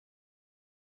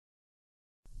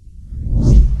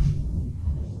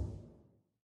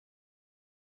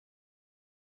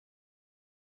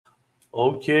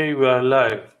Okay, we are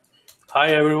live.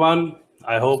 Hi, everyone.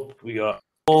 I hope we are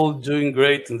all doing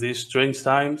great in these strange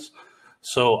times.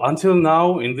 So, until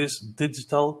now, in this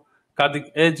digital cutting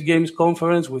edge games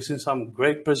conference, we've seen some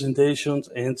great presentations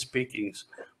and speakings.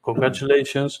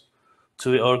 Congratulations to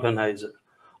the organizer.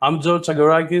 I'm George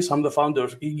Tsagkarakis. I'm the founder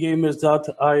of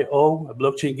eGamers.io, a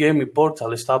blockchain gaming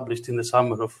portal established in the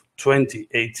summer of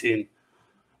 2018.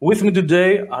 With me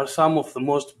today are some of the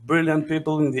most brilliant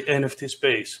people in the NFT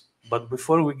space. But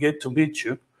before we get to meet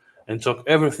you and talk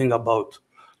everything about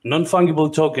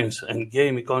non-fungible tokens and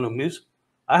game economies,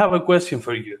 I have a question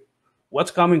for you.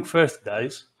 What's coming first,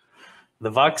 guys? The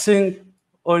vaccine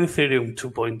or Ethereum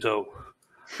 2.0?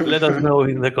 Let us know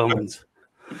in the comments.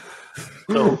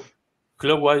 So,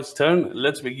 clockwise turn,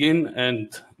 let's begin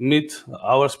and meet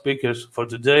our speakers for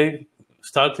today,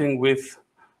 starting with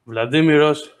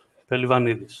Vladimiros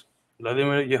Peilivanidis.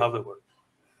 Vladimir, you have the word.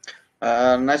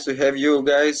 Nice to have you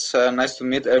guys. Nice to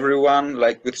meet everyone.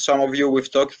 Like with some of you,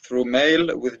 we've talked through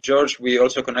mail. With George, we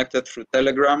also connected through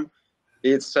Telegram.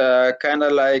 It's kind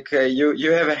of like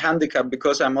you have a handicap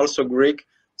because I'm also Greek.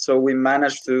 So we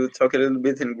managed to talk a little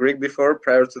bit in Greek before,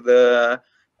 prior to the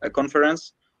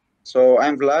conference. So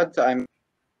I'm Vlad. I'm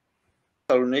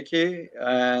Thessaloniki,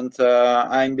 and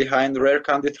I'm behind Rare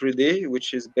Candy 3D,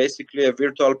 which is basically a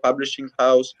virtual publishing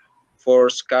house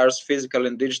for scarce physical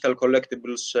and digital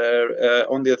collectibles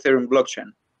on the Ethereum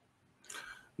blockchain.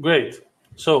 Great.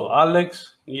 So,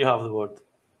 Alex, you have the word.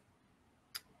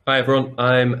 Hi, everyone.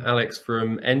 I'm Alex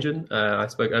from Enjin. I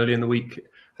spoke earlier in the week,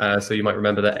 so you might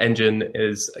remember that Enjin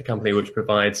is a company which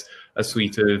provides a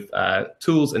suite of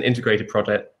tools and integrated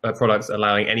products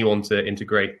allowing anyone to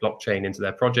integrate blockchain into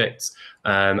their projects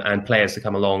and players to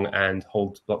come along and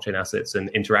hold blockchain assets and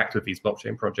interact with these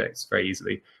blockchain projects very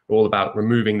easily. We're all about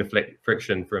removing the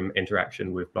friction from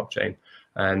interaction with blockchain.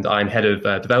 And I'm head of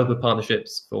developer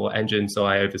partnerships for Enjin, so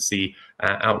I oversee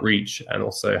outreach and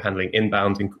also handling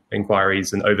inbound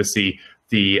inquiries and oversee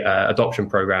the adoption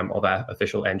program of our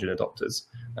official Enjin adopters.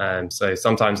 So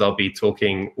sometimes I'll be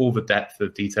talking all the depth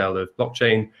of detail of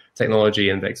blockchain technology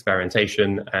and the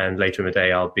experimentation, and later in the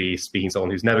day I'll be speaking to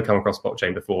someone who's never come across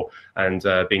blockchain before and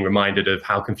being reminded of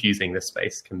how confusing this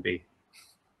space can be.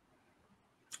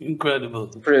 Incredible.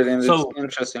 Brilliant. So,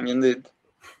 interesting indeed.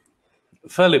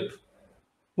 Philippe,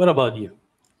 what about you?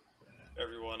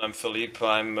 Everyone, I'm Philippe.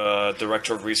 I'm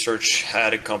Director of Research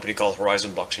at a company called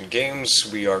Horizon Blockchain Games.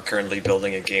 We are currently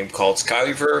building a game called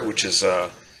Skyweaver, which is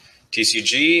a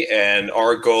TCG, and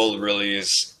our goal really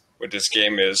is, with this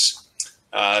game is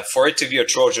for it to be a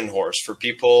Trojan horse, for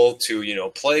people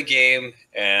to, play a game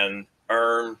and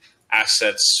earn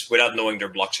assets without knowing their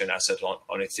blockchain asset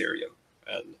on Ethereum.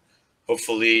 And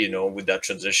hopefully, with that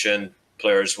transition,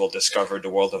 players will discover the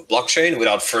world of blockchain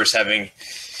without first having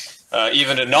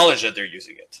even the knowledge that they're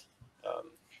using it.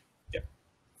 Yeah.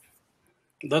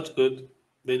 That's good.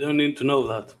 They don't need to know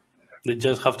that. They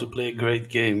just have to play great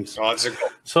games. Oh, that's a goal.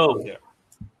 So, yeah.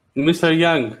 Mr.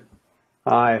 Young.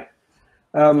 Hi.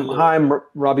 Hi, I'm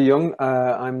Robby Young.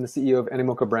 I'm the CEO of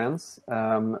Animoca Brands.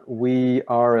 We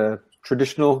are a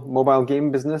traditional mobile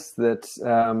game business that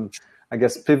I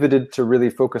guess pivoted to really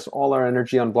focus all our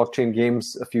energy on blockchain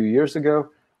games a few years ago.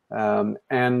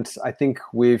 And I think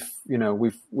we've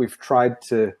tried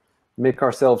to make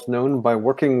ourselves known by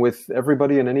working with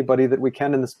everybody and anybody that we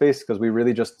can in the space, because we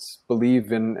really just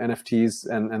believe in NFTs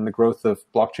and the growth of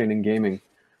blockchain in gaming.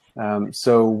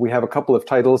 So we have a couple of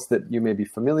titles that you may be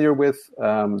familiar with,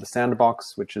 the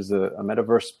Sandbox, which is a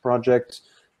metaverse project,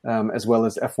 as well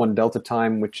as F1 Delta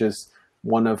Time, which is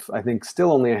one of, I think,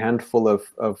 still only a handful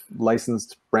of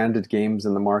licensed branded games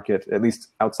in the market, at least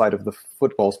outside of the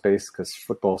football space, because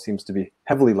football seems to be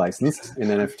heavily licensed in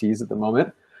NFTs at the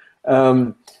moment.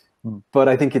 But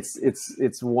I think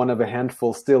it's one of a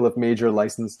handful still of major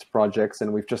licensed projects,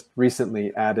 and we've just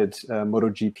recently added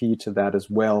MotoGP to that as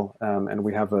well, and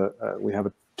we have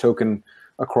a token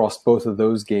across both of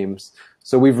those games.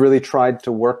 So we've really tried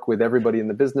to work with everybody in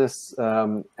the business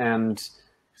and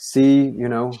see,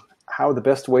 how the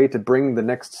best way to bring the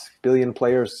next billion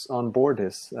players on board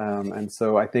is. And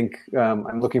so I think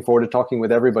I'm looking forward to talking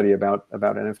with everybody about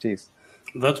NFTs.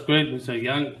 That's great, Mr.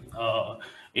 Young.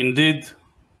 Indeed,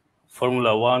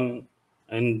 Formula One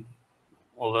and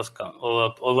all that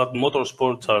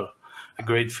motorsports are a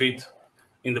great fit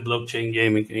in the blockchain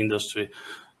gaming industry.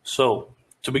 So,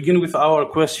 to begin with our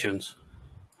questions,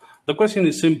 the question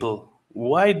is simple.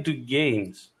 Why do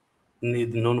games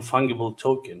need non-fungible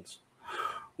tokens?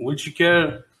 Would you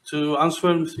care to answer,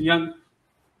 Mr. Young?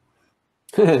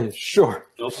 Sure.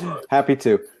 No, happy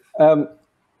to.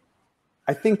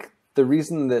 I think the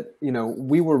reason that, you know,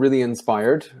 we were really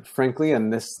inspired, frankly,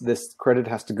 and this credit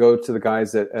has to go to the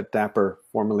guys at Dapper,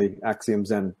 formerly Axiom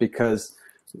Zen, because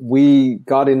we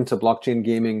got into blockchain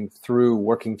gaming through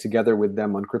working together with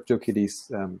them on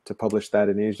CryptoKitties to publish that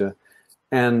in Asia.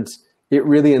 And it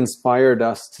really inspired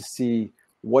us to see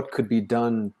what could be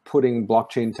done putting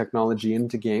blockchain technology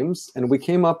into games. And we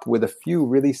came up with a few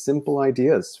really simple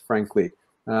ideas, frankly.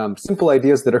 Simple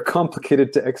ideas that are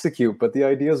complicated to execute, but the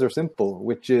ideas are simple,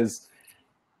 which is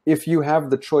if you have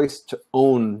the choice to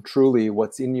own truly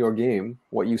what's in your game,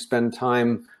 what you spend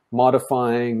time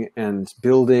modifying and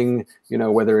building, you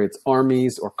know, whether it's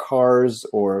armies or cars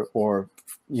or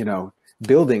you know,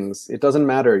 buildings, it doesn't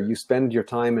matter. You spend your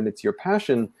time and it's your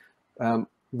passion.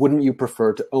 Wouldn't you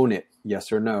prefer to own it?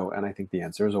 Yes or no? And I think the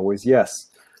answer is always yes.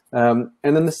 And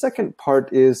then the second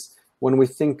part is when we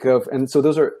think of, and so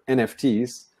those are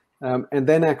NFTs. And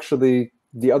then actually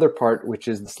the other part, which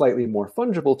is the slightly more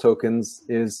fungible tokens,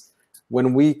 is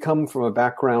when we come from a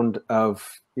background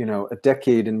of, you know, a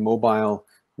decade in mobile,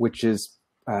 which is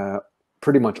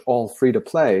pretty much all free to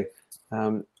play,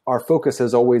 our focus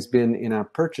has always been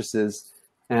in-app purchases.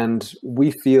 And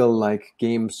we feel like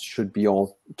games should be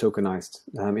all tokenized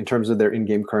in terms of their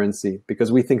in-game currency,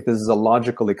 because we think this is a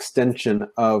logical extension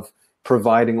of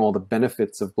providing all the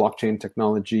benefits of blockchain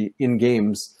technology in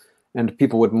games. And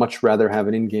people would much rather have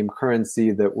an in-game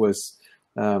currency that was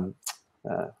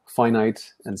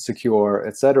finite and secure,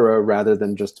 etc., rather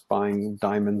than just buying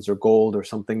diamonds or gold or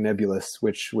something nebulous,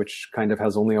 which kind of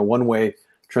has only a one-way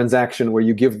transaction where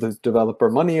you give the developer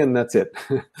money and that's it.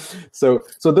 So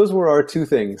those were our two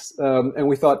things. And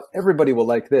we thought everybody will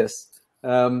like this.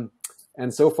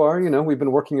 And so far, you know, we've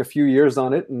been working a few years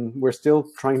on it and we're still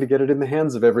trying to get it in the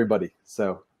hands of everybody.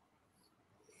 So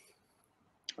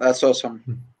that's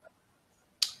awesome.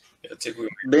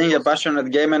 Being a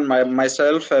passionate gamer,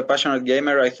 myself, a passionate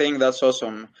gamer, I think that's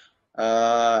awesome.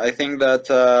 I think that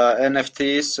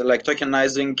NFTs, like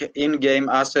tokenizing in-game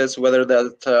assets, whether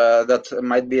that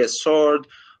might be a sword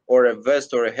or a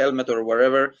vest or a helmet or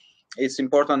whatever, it's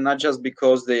important not just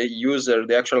because the user,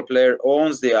 the actual player,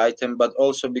 owns the item, but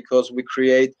also because we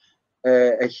create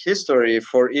a history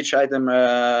for each item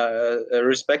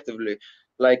respectively.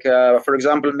 Like, for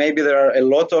example, maybe there are a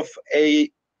lot of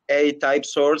A-type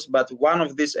swords, but one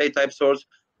of these A-type swords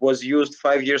was used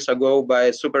 5 years ago by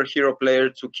a superhero player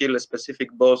to kill a specific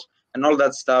boss, and all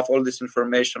that stuff, all this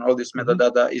information, all this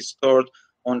metadata is stored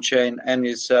on chain and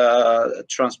is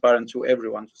transparent to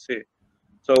everyone to see.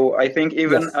 So I think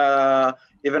even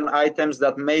even items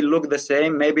that may look the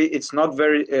same, maybe it's not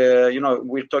very, you know,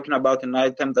 we're talking about an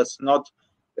item that's not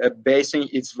basing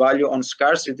its value on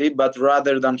scarcity, but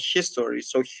rather than history.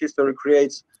 So history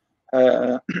creates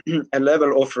a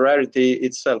level of rarity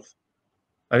itself.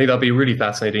 I think that'll be really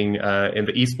fascinating in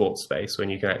the esports space when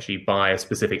you can actually buy a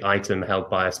specific item held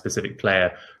by a specific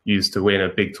player used to win a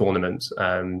big tournament.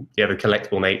 Yeah, the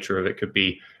collectible nature of it could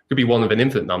be one of an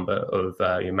infinite number of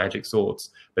magic swords.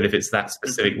 But if it's that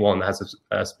specific one that has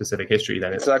a specific history,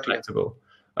 then it's collectible.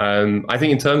 I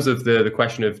think in terms of the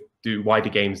question of why do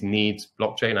games need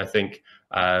blockchain, I think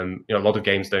you know, a lot of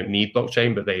games don't need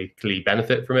blockchain, but they clearly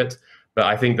benefit from it. But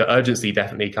I think the urgency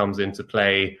definitely comes into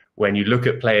play when you look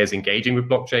at players engaging with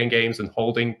blockchain games and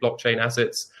holding blockchain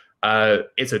assets.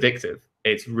 It's addictive.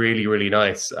 It's really, really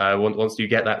nice. Once you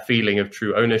get that feeling of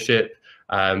true ownership,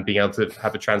 being able to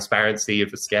have a transparency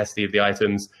of the scarcity of the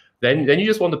items, then you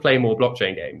just want to play more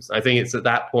blockchain games. I think it's at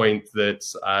that point that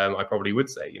I probably would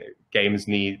say, you know, games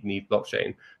need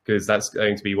blockchain, because that's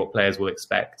going to be what players will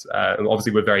expect. And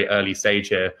obviously, we're very early stage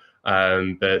here,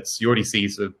 but you already see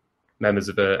sort of members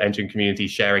of the Enjin community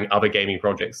sharing other gaming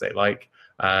projects they like,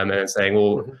 and saying,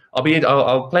 "Well,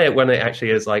 I'll play it when it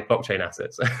actually is like blockchain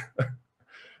assets,"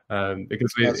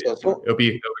 because it'll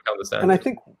become the standard.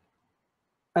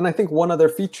 And I think one other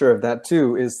feature of that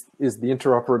too is the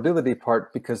interoperability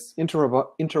part, because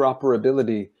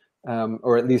interoperability,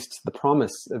 or at least the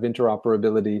promise of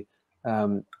interoperability,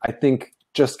 I think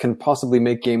just can possibly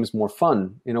make games more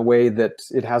fun in a way that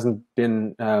it hasn't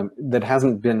been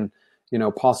you know,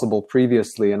 possible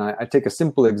previously. And I take a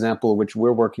simple example, which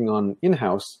we're working on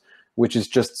in-house, which is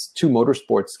just 2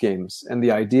 motorsports games. And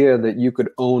the idea that you could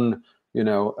own, you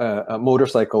know, a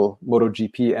motorcycle,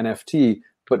 MotoGP NFT,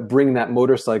 but bring that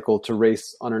motorcycle to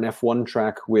race on an F1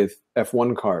 track with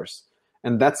F1 cars.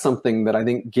 And that's something that I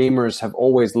think gamers have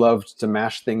always loved, to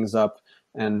mash things up.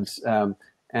 And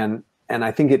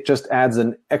I think it just adds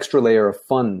an extra layer of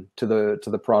fun to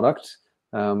the product,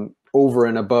 over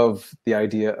and above the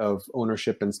idea of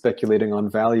ownership and speculating on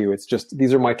value. It's just,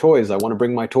 these are my toys. I want to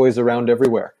bring my toys around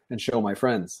everywhere and show my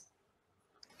friends.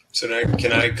 So now,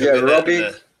 can I Robby?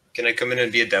 Can I come in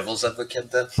and be a devil's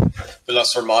advocate then? The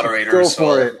last for moderator, Go so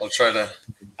for it. I'll try to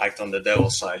act on the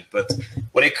devil's side. But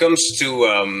when it comes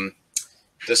to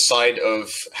the side of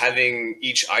having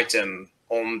each item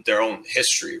on their own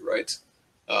history, right?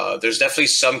 There's definitely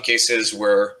some cases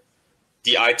where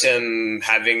the item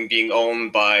being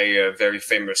owned by a very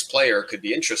famous player could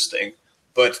be interesting,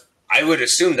 but I would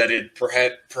assume that it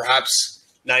perhaps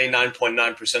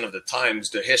 99.9% of the times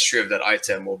the history of that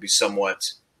item will be somewhat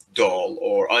dull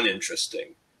or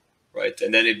uninteresting, right?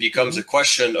 And then it becomes a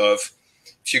question of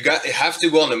if you have to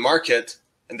go on the market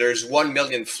and there's 1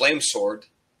 million flame sword,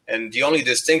 and the only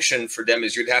distinction for them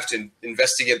is you'd have to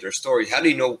investigate their story. How do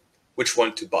you know which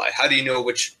one to buy? How do you know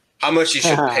how much you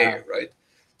should pay, right?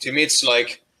 To me, it's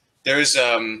like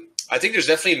I think there's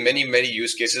definitely many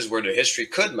use cases where the history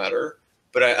could matter,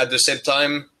 but at the same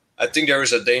time, I think there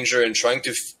is a danger in trying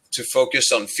to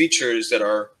focus on features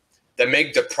that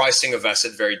make the pricing of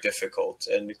asset very difficult,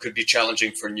 and it could be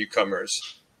challenging for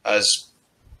newcomers as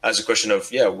a question of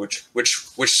which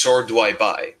sword do I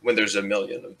buy when there's 1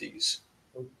 million of these.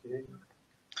 Okay.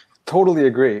 Totally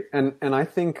agree, and I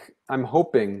think I'm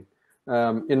hoping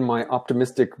in my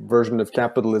optimistic version of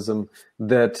capitalism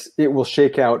that it will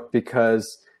shake out,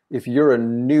 because if you're a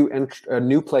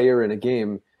new player in a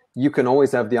game, you can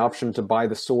always have the option to buy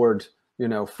the sword,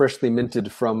 freshly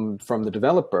minted from the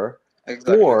developer.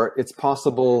 Exactly. Or it's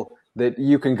possible that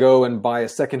you can go and buy a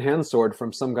secondhand sword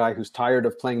from some guy who's tired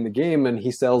of playing the game, and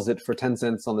he sells it for 10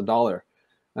 cents on the dollar.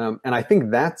 And I think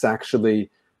that's actually,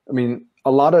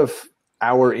 a lot of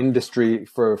our industry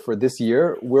for this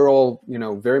year, we're all,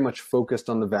 very much focused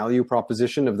on the value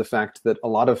proposition of the fact that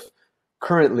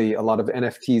currently a lot of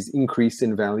NFTs increase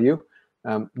in value.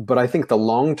 But I think the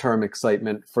long-term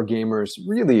excitement for gamers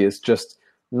really is just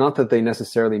not that they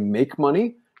necessarily make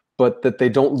money, but that they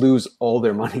don't lose all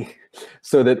their money.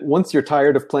 So that once you're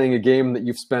tired of playing a game that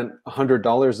you've spent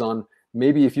 $100 on,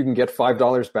 maybe if you can get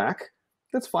 $5 back,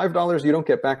 that's $5 you don't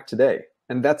get back today.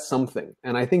 And that's something.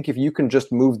 And I think if you can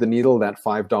just move the needle that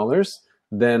 $5,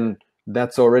 then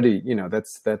that's already,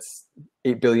 that's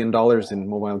 $8 billion in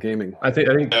mobile gaming. I think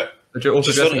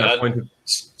also just that point of...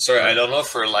 Sorry, I don't know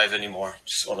if we're live anymore.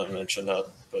 Just want to mention that,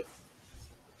 but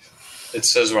it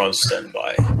says we're on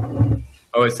standby.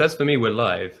 Oh, it says for me we're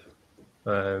live.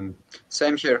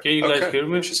 Same here. Can you guys hear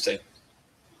me? Interesting.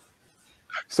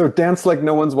 So dance like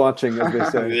no one's watching, as they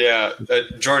say. Yeah,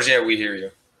 George, we hear you.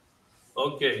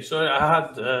 Okay, sorry, I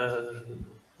had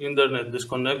internet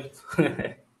disconnect.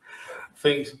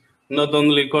 Things not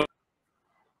only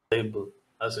stable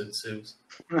as it seems.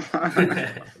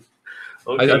 Okay,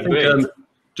 I think great.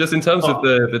 just in terms of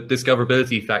the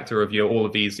discoverability factor of all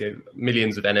of these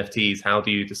millions of NFTs, how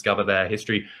do you discover their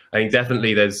history? I think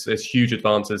definitely there's huge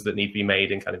advances that need to be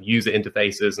made in kind of user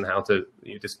interfaces and how to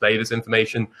display this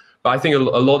information. But I think a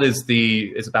lot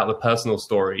is about the personal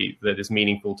story that is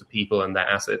meaningful to people and their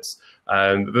assets.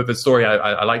 But the story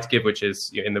I like to give, which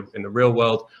is in the real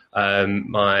world,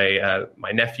 my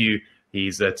nephew,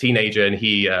 he's a teenager, and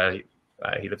he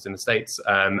lives in the States,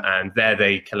 and there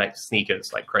they collect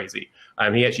sneakers like crazy.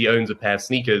 He actually owns a pair of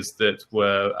sneakers that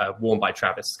were worn by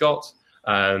Travis Scott.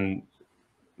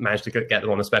 Managed to get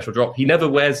them on a special drop. He never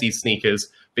wears these sneakers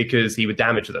because he would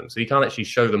damage them. So he can't actually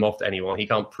show them off to anyone. He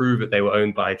can't prove that they were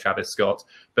owned by Travis Scott,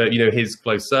 but his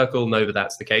close circle know that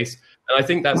that's the case. And I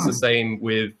think that's the same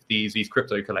with these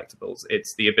crypto collectibles.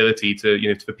 It's the ability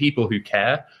to, for people who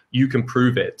care, you can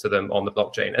prove it to them on the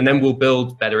blockchain, and then we'll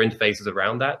build better interfaces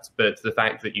around that. But the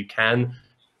fact that you can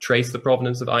trace the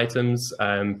provenance of items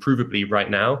provably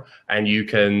right now, and you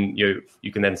can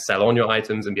then sell on your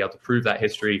items and be able to prove that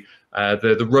history.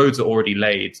 The roads are already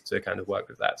laid to kind of work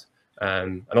with that.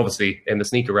 And obviously in the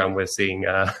sneaker realm, we're seeing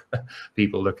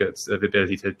people look at the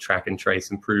ability to track and trace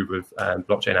and prove with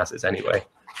blockchain assets anyway.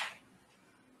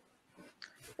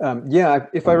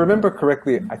 If I remember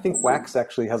correctly, I think Wax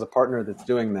actually has a partner that's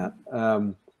doing that,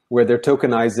 where they're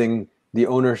tokenizing the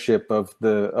ownership of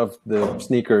the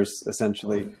sneakers,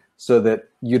 essentially, so that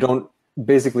you don't,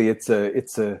 basically it's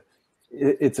a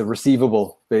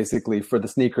receivable basically for the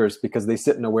sneakers, because they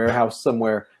sit in a warehouse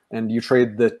somewhere, and you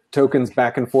trade the tokens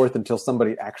back and forth until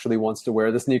somebody actually wants to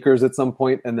wear the sneakers at some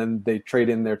point, and then they trade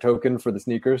in their token for the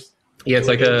sneakers. Yeah, it's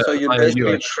like so you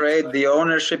basically trade the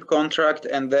ownership contract,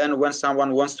 and then when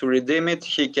someone wants to redeem it,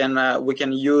 we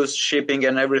can use shipping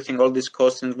and everything, all these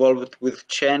costs involved with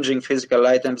changing physical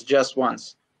items just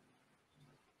once.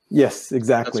 Yes,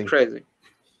 exactly. That's crazy.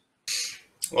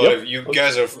 Well, you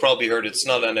guys have probably heard it's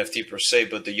not NFT per se,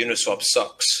 but the Uniswap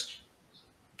sucks.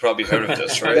 Probably heard of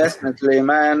this, right? Definitely,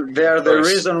 man. They are the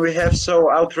reason we have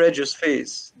so outrageous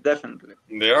fees. Definitely.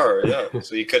 They are, yeah.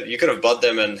 So you could have bought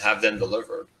them and have them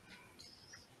delivered.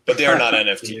 but they are not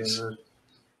NFTs.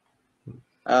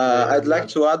 I'd like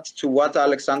to add to what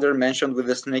Alexander mentioned with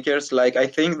the sneakers. Like, I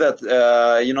think that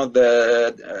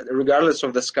regardless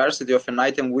of the scarcity of an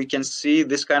item, we can see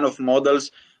this kind of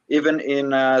models even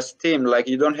in Steam. Like,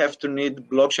 you don't have to need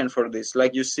blockchain for this.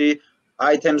 Like, you see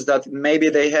items that maybe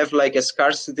they have like a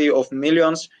scarcity of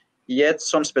millions, yet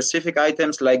some specific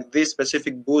items like this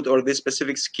specific boot or this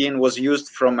specific skin was used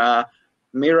from a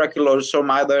Miracle or some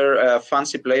other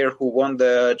fancy player who won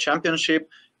the championship,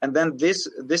 and then this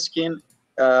skin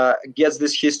gets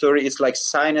this history. It's like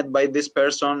signed by this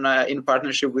person in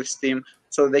partnership with Steam,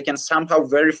 so they can somehow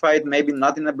verify it, maybe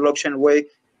not in a blockchain way.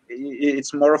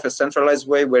 It's more of a centralized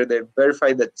way where they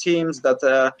verify the teams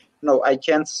that no, I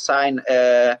can't sign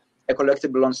a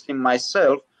collectible on Steam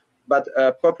myself, but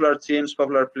popular teams,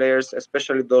 popular players,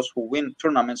 especially those who win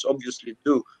tournaments, obviously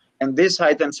do. And these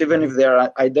items, even if they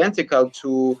are identical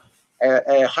to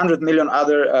 100 million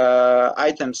other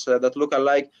items that look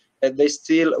alike, they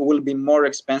still will be more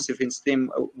expensive in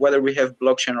Steam, whether we have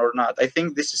blockchain or not. I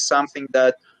think this is something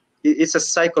that it's a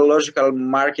psychological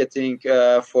marketing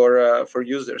for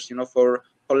users, for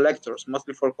collectors,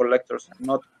 mostly for collectors,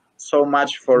 not so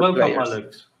much for players. Welcome,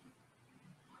 Alex.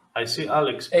 I see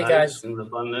Alex. Hey, guys. In the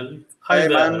panel. Hi Hey,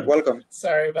 there. man, welcome.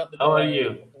 Sorry about the delay. How are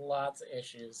you? Lots of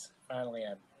issues. Finally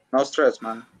in. No stress,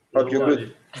 man. Hope you're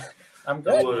good. I'm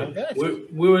good. I'm good.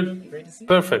 We were Great to see you.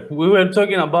 perfect. We were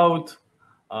talking about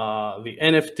the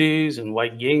NFTs and why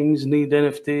games need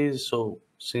NFTs. So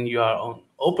since you are on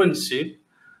OpenSea,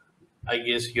 I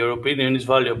guess your opinion is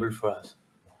valuable for us.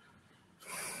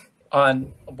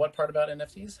 On what part about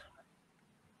NFTs?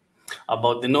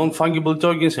 About the non-fungible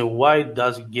tokens and why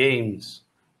does games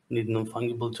need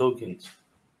non-fungible tokens?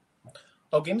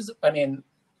 Oh, games. I mean,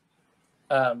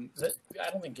 I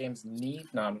don't think games need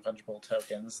non-fungible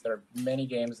tokens. There are many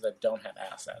games that don't have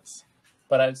assets.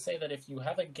 But I'd say that if you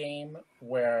have a game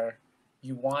where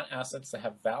you want assets to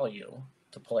have value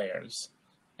to players,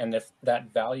 and if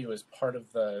that value is part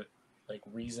of the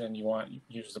reason you want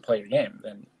users to play your game,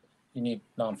 then you need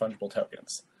non-fungible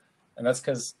tokens. And that's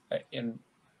because in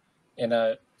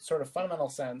a sort of fundamental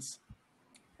sense,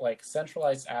 like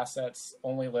centralized assets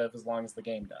only live as long as the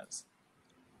game does.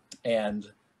 And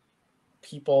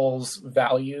people's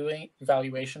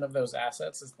valuation of those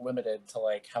assets is limited to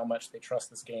like how much they trust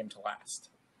this game to last.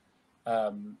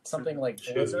 Something like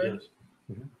Blizzard,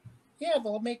 yeah,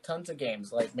 they'll make tons of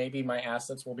games. Like maybe my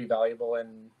assets will be valuable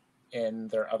in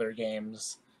their other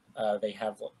games. They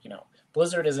have,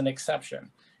 Blizzard is an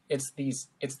exception. It's the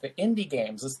indie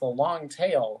games. It's the long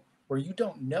tail where you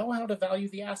don't know how to value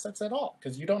the assets at all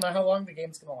because you don't know how long the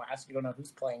game's going to last. You don't know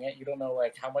who's playing it. You don't know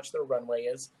like how much their runway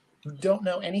is. You don't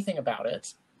know anything about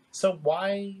it. So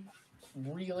why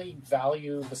really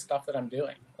value the stuff that I'm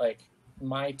doing? Like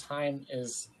my time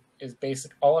is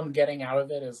basic. All I'm getting out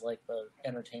of it is like the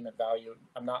entertainment value.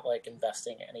 I'm not like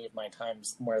investing any of my time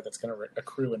somewhere that's going to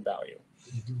accrue in value.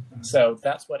 So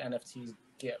that's what NFTs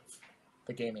give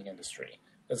the gaming industry,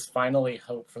 is finally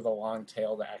hope for the long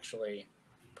tail to actually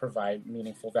provide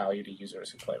meaningful value to users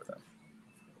who play with them.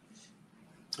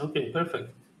 Okay,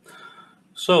 perfect.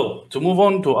 So to move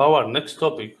on to our next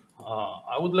topic,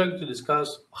 I would like to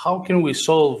discuss how can we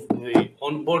solve the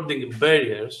onboarding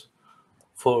barriers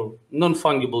for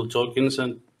non-fungible tokens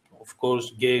and, of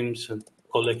course, games and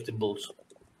collectibles.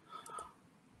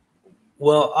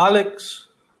 Well, Alex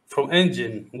from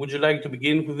Enjin, would you like to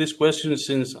begin with this question,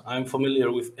 since I'm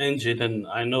familiar with Enjin and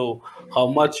I know how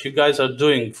much you guys are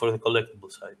doing for the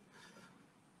collectible side?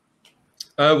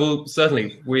 Well,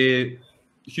 certainly. We're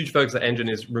huge focus at Enjin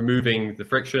is removing the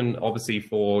friction, obviously,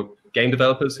 for game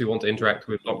developers who want to interact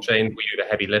with blockchain. We do the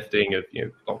heavy lifting of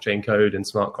blockchain code and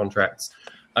smart contracts.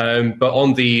 But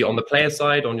on the player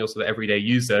side, on your sort of everyday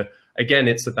user, again,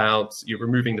 it's about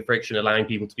removing the friction, allowing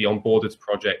people to be onboarded to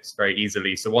projects very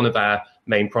easily. So one of our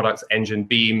main products, Enjin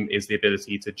Beam, is the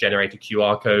ability to generate a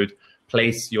QR code,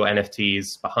 place your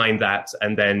NFTs behind that,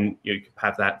 and then you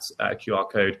have that QR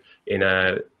code in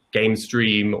a game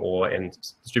stream or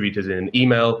distributed in an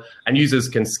email, and users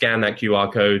can scan that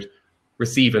QR code,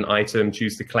 receive an item,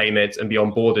 choose to claim it, and be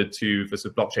onboarded to the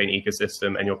sort of blockchain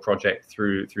ecosystem and your project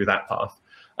through that path.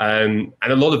 And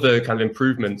a lot of the kind of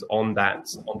improvement on that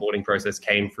onboarding process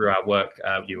came through our work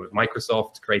with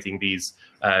Microsoft, creating these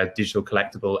digital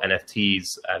collectible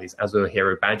NFTs, these Azure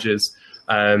Hero badges,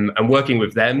 and working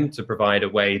with them to provide a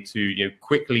way to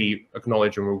quickly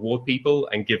acknowledge and reward people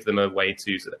and give them a way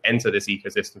to sort of enter this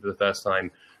ecosystem for the first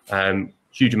time.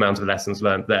 Huge amount of lessons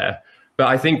learned there. But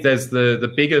I think there's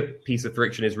the bigger piece of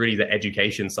friction is really the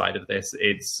education side of this.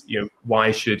 It's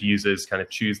why should users kind of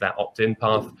choose that opt-in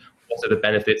path? What are the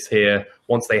benefits here?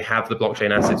 Once they have the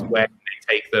blockchain assets, where can they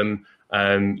take them.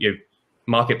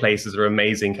 Marketplaces are an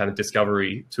amazing kind of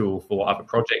discovery tool for other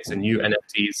projects and new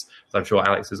NFTs, as I'm sure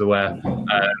Alex is aware. But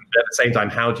at the same time,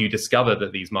 how do you discover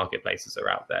that these marketplaces are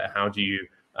out there? How do you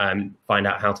find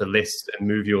out how to list and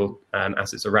move your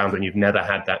assets around when you've never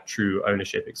had that true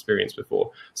ownership experience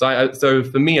before? So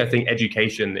for me, I think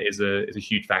education is a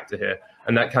huge factor here.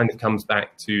 And that kind of comes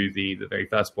back to the very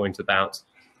first point about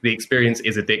the experience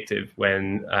is addictive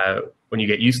when you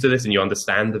get used to this and you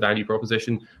understand the value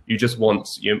proposition. You just want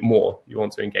more. You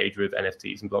want to engage with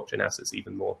NFTs and blockchain assets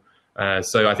even more.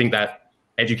 So I think that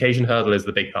education hurdle is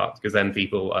the big part, because then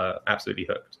people are absolutely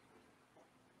hooked.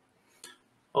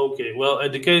 Okay, well,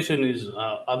 education is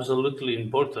absolutely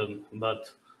important,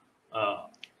 but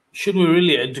should we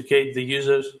really educate the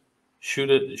users?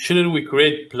 Shouldn't we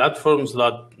create platforms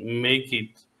that make it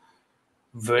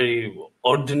very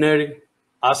ordinary,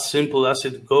 as simple as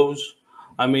it goes?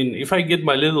 I mean, if I get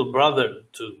my little brother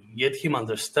to get him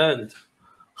understand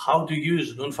how to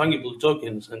use non-fungible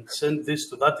tokens and send this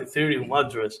to that Ethereum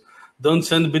address, don't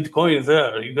send Bitcoin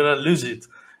there, you're gonna lose it,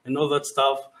 and all that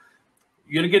stuff,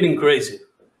 you're getting crazy.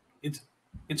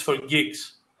 It's for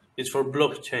geeks. It's for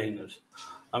blockchainers.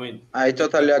 I mean, I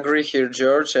totally agree here,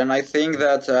 George. And I think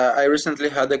that I recently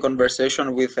had a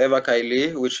conversation with Eva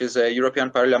Kaili, which is a European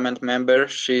Parliament member.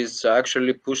 She's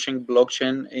actually pushing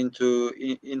blockchain into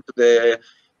the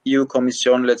EU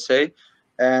Commission, let's say.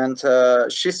 And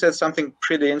she said something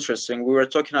pretty interesting. We were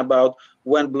talking about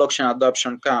when blockchain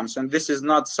adoption comes. And this is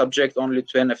not subject only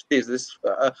to NFTs. This is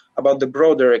about the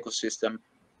broader ecosystem.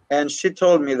 And she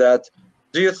told me that,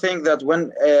 do you think that when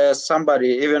somebody,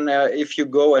 even if you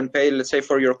go and pay, let's say,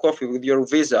 for your coffee with your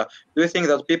Visa, do you think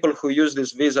that people who use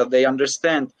this Visa, they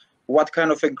understand what kind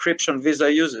of encryption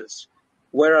Visa uses?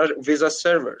 Where are Visa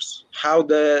servers? How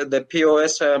the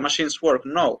POS machines work?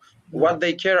 No. What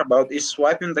they care about is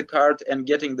swiping the card and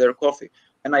getting their coffee.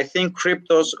 And I think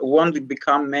cryptos won't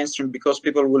become mainstream because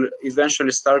people will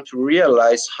eventually start to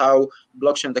realize how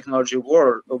blockchain technology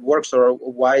works or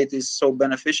why it is so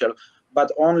beneficial, but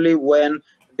only when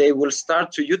they will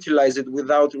start to utilize it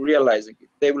without realizing it.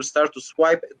 They will start to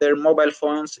swipe their mobile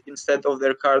phones instead of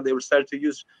their card. They will start to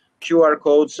use QR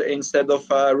codes instead of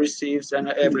receipts and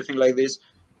everything like this.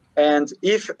 And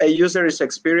if a user is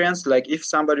experienced, like if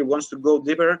somebody wants to go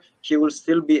deeper, he will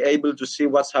still be able to see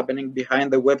what's happening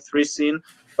behind the Web3 scene.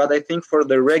 But I think for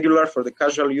the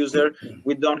casual user,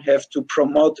 we don't have to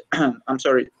promote,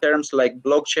 terms like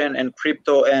blockchain and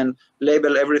crypto and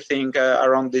label everything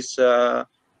around this,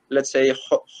 let's say,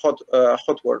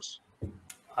 hot words.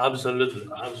 Absolutely.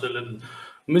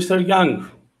 Mr.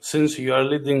 Young, since you are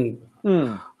leading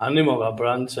Animoca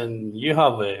brands and you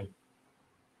have a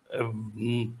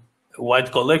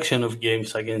wide collection of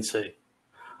games, I can say,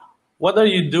 what are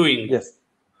you doing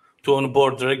to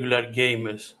onboard regular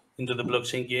gamers into the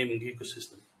blockchain gaming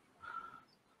ecosystem?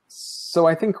 So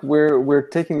I think we're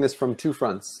taking this from two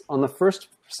fronts. On the first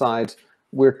side,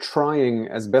 we're trying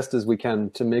as best as we can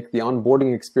to make the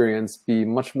onboarding experience be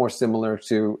much more similar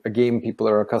to a game people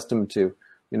are accustomed to.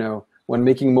 You know, when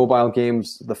making mobile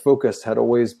games, the focus had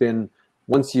always been,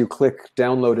 once you click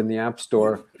download in the App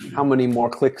Store, how many more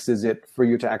clicks is it for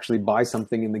you to actually buy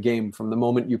something in the game from the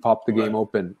moment you pop the game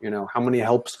open? You know, how many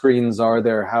help screens are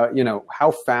there?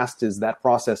 How fast is that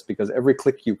process? Because every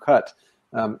click you cut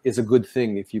is a good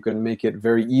thing if you can make it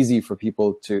very easy for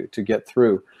people to get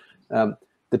through.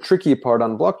 The tricky part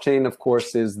on blockchain, of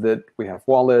course, is that we have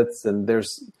wallets and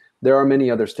there are many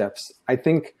other steps. I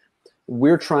think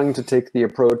we're trying to take the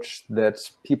approach that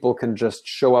people can just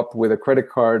show up with a credit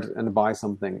card and buy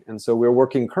something. And so we're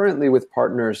working currently with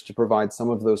partners to provide some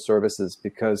of those services,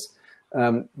 because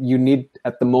you need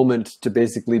at the moment to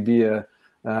basically be a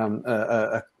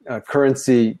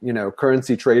currency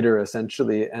trader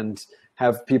essentially, and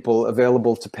have people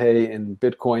available to pay in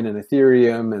Bitcoin and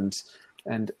Ethereum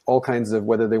and all kinds of,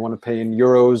 whether they want to pay in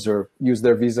euros or use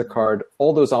their Visa card.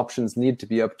 All those options need to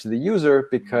be up to the user,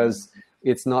 because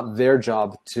it's not their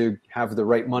job to have the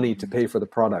right money to pay for the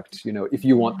product. You know, if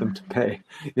you want them to pay,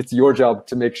 it's your job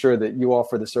to make sure that you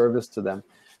offer the service to them.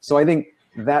 So I think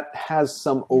that has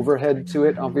some overhead to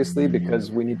it, obviously, because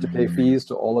we need to pay fees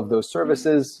to all of those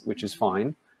services, which is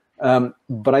fine.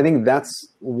 But I think that's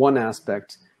one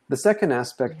aspect. The second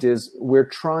aspect is we're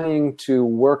trying to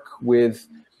work with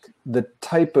the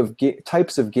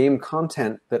types of game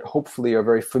content that hopefully are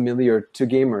very familiar to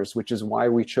gamers, which is why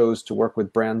we chose to work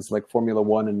with brands like Formula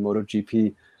One and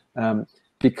MotoGP,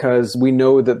 because we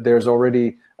know that there's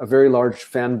already a very large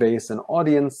fan base and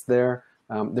audience there.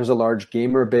 There's a large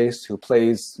gamer base who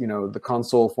plays, the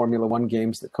console Formula One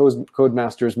games that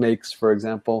Codemasters makes, for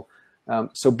example.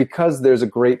 So because there's a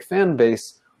great fan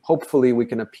base, hopefully we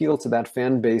can appeal to that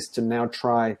fan base to now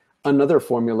try another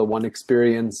Formula One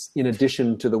experience in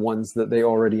addition to the ones that they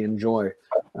already enjoy.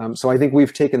 So I think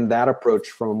we've taken that approach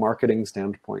from a marketing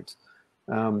standpoint.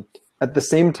 At the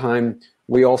same time,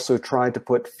 we also try to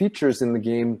put features in the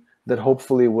game that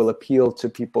hopefully will appeal to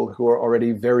people who are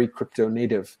already very crypto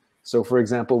native. So for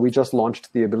example, we just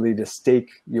launched the ability to stake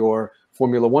your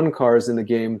Formula One cars in the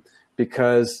game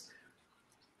because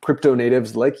crypto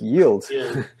natives like yield.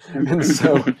 Yeah.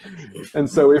 and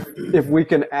so if we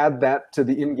can add that to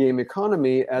the in-game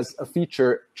economy as a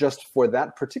feature just for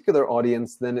that particular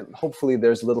audience, then hopefully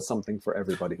there's a little something for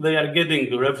everybody. They are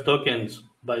getting rev tokens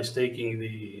by staking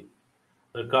the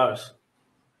cars.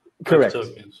 Correct.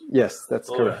 Tokens. Yes, that's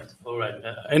correct. All right.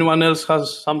 Anyone else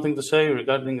has something to say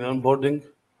regarding the onboarding?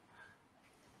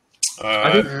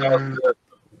 I think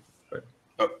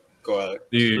go ahead.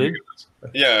 you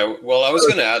Yeah, well, I was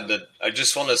going to add that I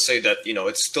just want to say that,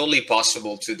 it's totally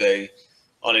possible today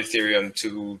on Ethereum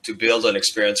to build an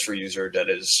experience for user that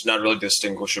is not really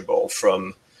distinguishable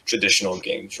from traditional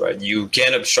games, right? You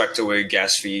can abstract away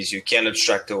gas fees. You can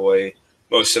abstract away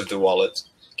most of the wallet.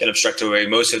 You can abstract away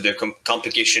most of the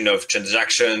complication of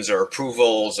transactions or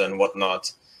approvals and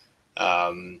whatnot.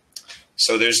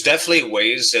 So there's definitely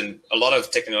ways, and a lot of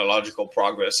technological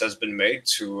progress has been made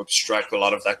to abstract a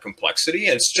lot of that complexity.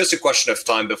 And it's just a question of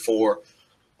time before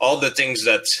all the things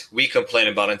that we complain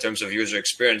about in terms of user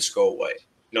experience go away.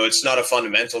 It's not a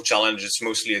fundamental challenge. It's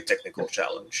mostly a technical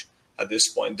challenge at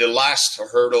this point. The last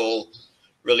hurdle,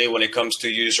 really, when it comes to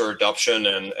user adoption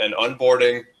and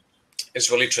onboarding, is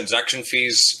really transaction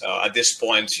fees. At this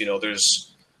point,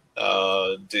 there's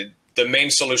the main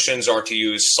solutions are to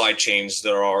use side chains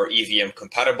that are EVM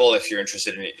compatible if you're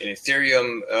interested in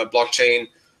Ethereum blockchain.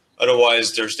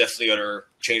 Otherwise, there's definitely other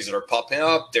chains that are popping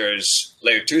up. There's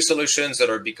layer 2 solutions that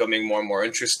are becoming more and more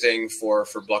interesting for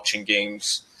blockchain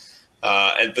games.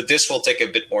 But this will take a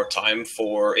bit more time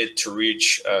for it to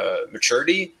reach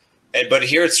maturity. But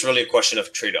here it's really a question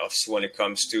of trade-offs when it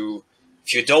comes to,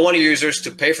 if you don't want your users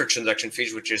to pay for transaction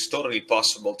fees, which is totally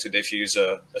possible today if you use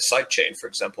a side chain, for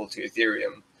example, to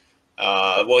Ethereum,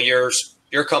 well,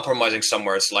 you're compromising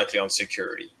somewhere. It's likely on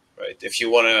security, right? If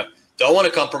you don't want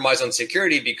to compromise on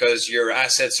security because your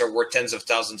assets are worth tens of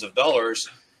thousands of dollars,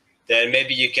 then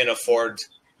maybe you can afford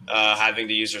having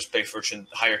the users pay for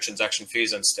higher transaction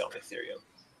fees and stay on Ethereum.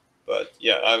 But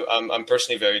yeah, I'm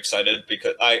personally very excited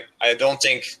because I don't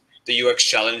think the UX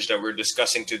challenge that we're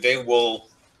discussing today will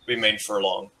remain for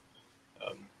long.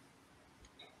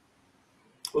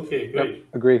 Okay, great. Yep,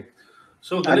 agree.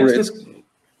 So the next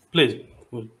please,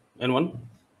 anyone?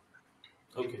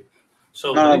 Okay.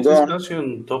 So the next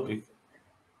discussion topic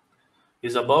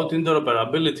is about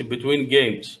interoperability between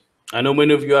games. I know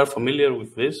many of you are familiar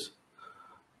with this.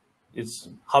 It's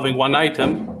having one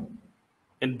item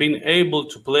and being able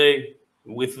to play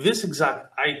with this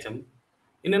exact item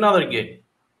in another game.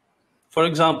 For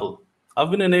example,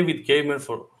 I've been an avid gamer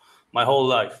for my whole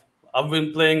life. I've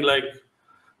been playing like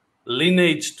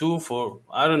Lineage 2 for,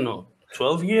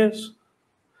 12 years.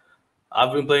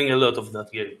 I've been playing a lot of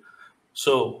that game.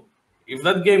 So if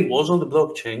that game was on the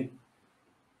blockchain,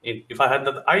 if I had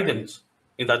that items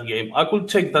in that game, I could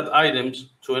take that items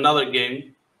to another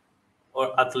game,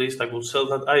 or at least I could sell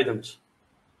that items.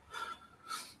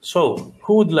 So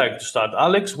who would like to start?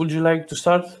 Alex, would you like to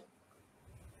start?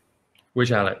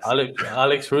 Which Alex?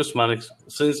 Alex Russman.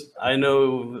 Since I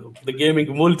know the gaming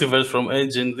multiverse from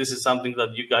Enjin, this is something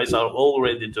that you guys are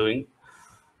already doing.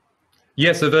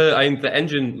 Yeah, so the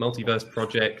Enjin multiverse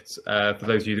project, for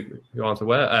those of you who aren't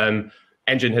aware,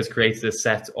 Enjin has created a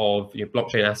set of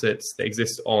blockchain assets that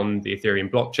exist on the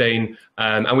Ethereum blockchain,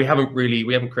 and we haven't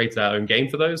created our own game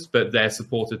for those, but they're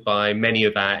supported by many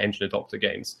of our Enjin adopter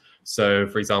games. So,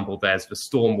 for example, there's the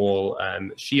Stormwall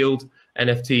Shield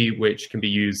NFT, which can be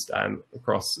used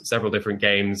across several different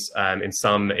games. In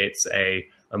some, it's a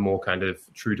more kind of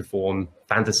true to form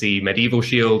fantasy medieval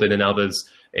shield, and in others,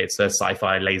 it's a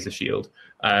sci-fi laser shield.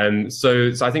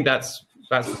 So I think that's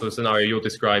the sort of scenario you're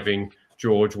describing,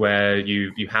 George, where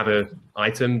you have an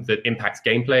item that impacts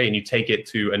gameplay and you take it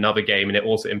to another game and it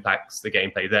also impacts the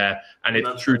gameplay there, and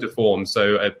it's true to form.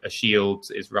 So a shield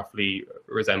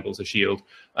resembles a shield.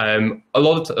 A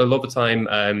lot of the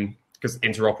time, because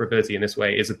interoperability in this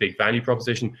way is a big value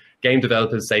proposition, game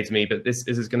developers say to me, but this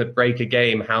is going to break a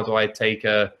game. How do I take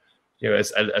a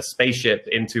spaceship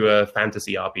into a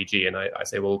fantasy RPG? And I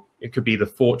say, well, it could be the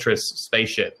fortress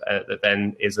spaceship that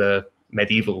then is a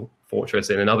medieval fortress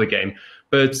in another game.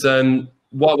 But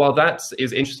while that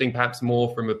is interesting, perhaps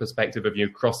more from a perspective of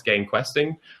cross-game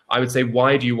questing, I would say,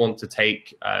 why do you want to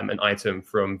take an item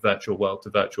from virtual world to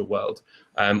virtual world?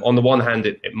 On the one hand,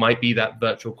 it might be that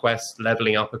virtual quest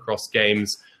leveling up across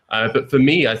games, but for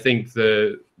me, I think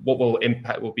what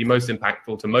will be most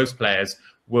impactful to most players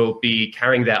will be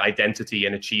carrying their identity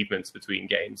and achievements between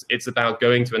games. It's about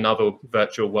going to another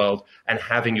virtual world and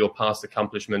having your past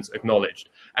accomplishments acknowledged.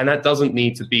 And that doesn't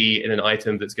need to be in an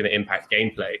item that's going to impact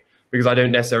gameplay, because I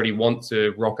don't necessarily want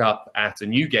to rock up at a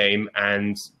new game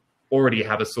and already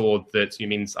have a sword that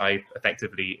means I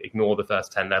effectively ignore the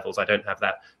first 10 levels. I don't have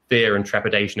that fear and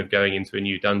trepidation of going into a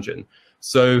new dungeon.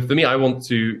 So for me, I want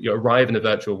to arrive in a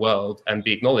virtual world and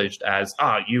be acknowledged as,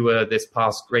 you were this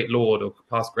past great lord or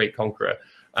past great conqueror,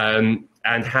 and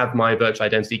have my virtual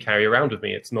identity carry around with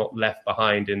me. It's not left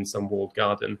behind in some walled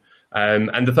garden.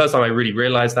 And the first time I really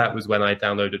realized that was when I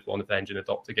downloaded one of the Enjin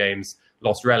adopter games,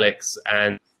 Lost Relics,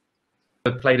 and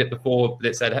I played it before.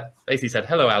 It basically said,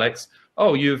 "Hello, Alex.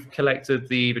 Oh, you've collected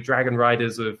the Dragon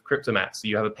Riders of Cryptomat, so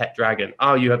you have a pet dragon.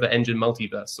 Oh, you have the Enjin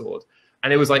multiverse sword."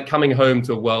 And it was like coming home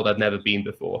to a world I'd never been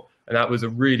before. And that was a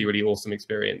really, really awesome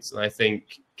experience. And I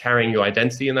think carrying your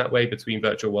identity in that way between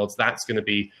virtual worlds, that's going to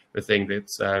be the thing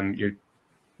that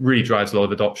really drives a lot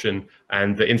of adoption.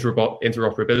 And the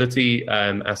interoperability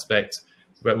aspect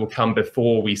that will come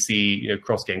before we see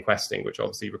cross-game questing, which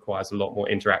obviously requires a lot more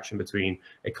interaction between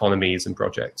economies and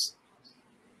projects.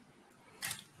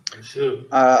 Sure.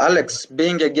 Alex,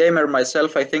 being a gamer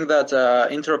myself, I think that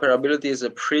interoperability is a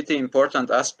pretty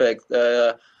important aspect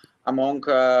among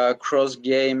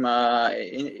cross-game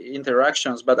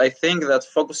interactions. But I think that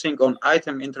focusing on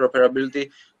item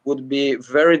interoperability would be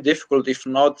very difficult, if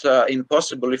not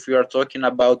impossible, if we are talking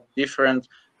about different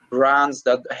brands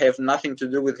that have nothing to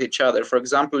do with each other. For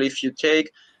example, if you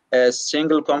take a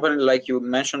single company, like you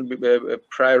mentioned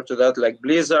prior to that, like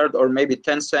Blizzard or maybe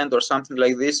Tencent or something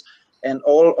like this, and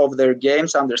all of their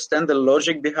games understand the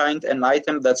logic behind an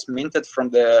item that's minted from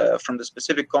the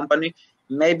specific company,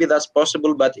 maybe that's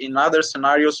possible. But in other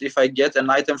scenarios, if I get an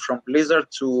item from Blizzard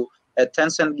to a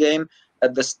Tencent game,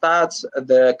 the stats,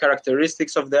 the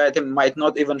characteristics of the item might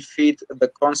not even fit the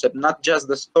concept, not just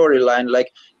the storyline,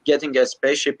 like getting a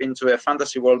spaceship into a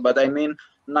fantasy world, but I mean,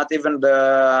 not even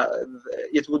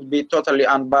it would be totally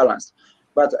unbalanced.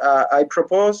 But I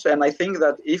propose, and I think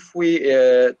that if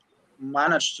we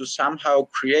manage to somehow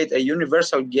create a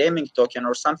universal gaming token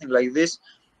or something like this,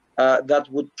 that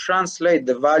would translate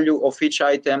the value of each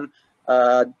item,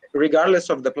 regardless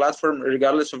of the platform,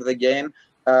 regardless of the game,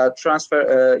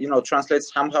 translate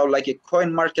somehow like a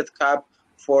coin market cap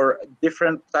for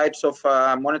different types of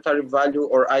monetary value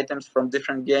or items from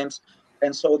different games.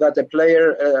 And so that a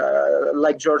player,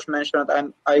 like George mentioned,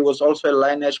 I was also a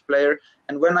Lineage player,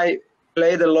 and when I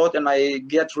played a lot and I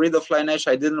get rid of Lineage,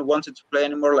 I didn't want it to play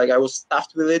anymore. Like I was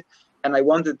stuffed with it, and I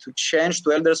wanted to change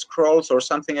to Elder Scrolls or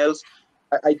something else.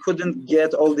 I couldn't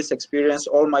get all this experience,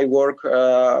 all my work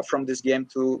from this game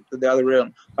to the other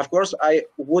realm. Of course, I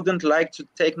wouldn't like to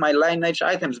take my Lineage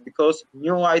items because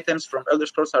new items from Elder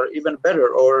Scrolls are even better,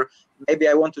 or maybe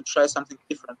I want to try something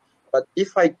different. But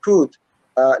if I could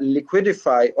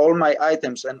liquidify all my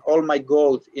items and all my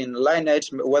gold in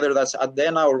Lineage, whether that's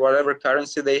Adena or whatever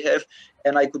currency they have,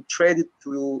 and I could trade it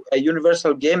to a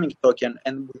universal gaming token,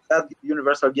 and with that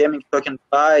universal gaming token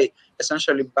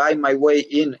essentially buy my way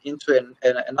into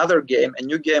another game, a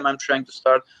new game I'm trying to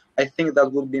start, I think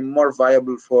that would be more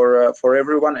viable for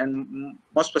everyone, and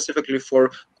more specifically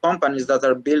for companies that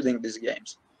are building these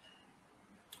games.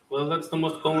 Well, that's the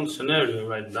most common scenario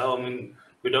right now. I mean,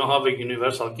 we don't have a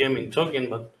universal gaming token,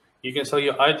 but you can sell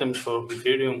your items for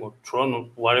Ethereum or Tron or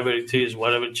whatever it is,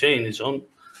 whatever chain is on,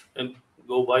 and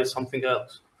go buy something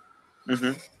else.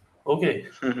 Mm-hmm. Okay.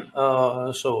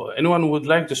 Mm-hmm. So anyone would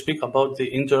like to speak about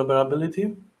the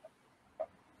interoperability?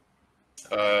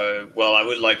 Well, I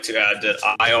would like to add that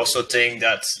I also think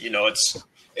that,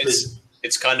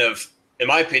 it's kind of, in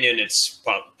my opinion, it's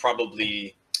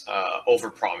probably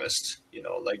overpromised.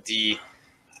 Like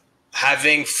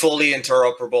having fully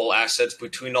interoperable assets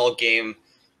between all game,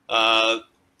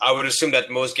 I would assume that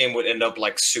most game would end up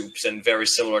like soups and very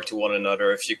similar to one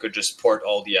another if you could just port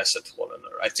all the assets to one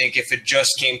another. I think if it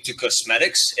just came to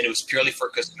cosmetics and it was purely for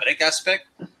cosmetic aspect,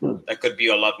 that could be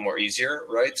a lot more easier,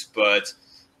 right? But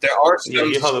there are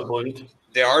you have a point.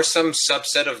 There are some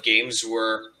subset of games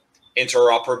where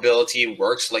interoperability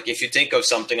works. Like if you think of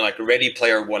something like Ready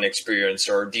Player One experience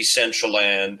or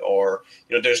Decentraland, or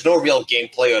there's no real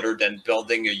gameplay other than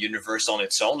building a universe on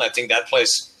its own. I think that place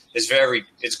is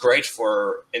it's great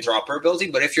for interoperability.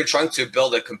 But if you're trying to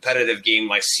build a competitive game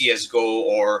like CS:GO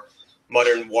or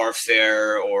Modern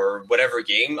Warfare or whatever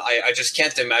game, I just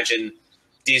can't imagine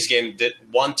these games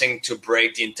wanting to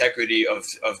break the integrity of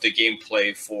the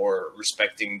gameplay for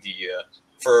respecting the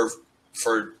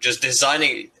for just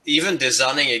designing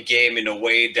a game in a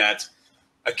way that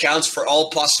accounts for all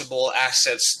possible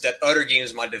assets that other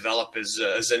games might develop is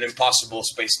an impossible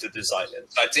space to design in.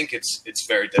 So I think it's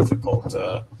very difficult.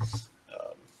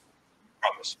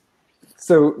 Promise.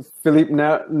 So Philippe,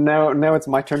 now it's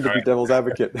my turn to be devil's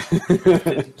advocate.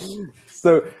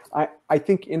 So I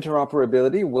think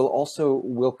interoperability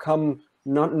will come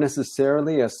not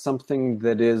necessarily as something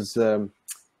that is that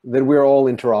we're all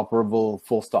interoperable,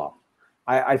 full stop.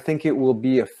 I think it will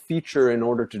be a feature in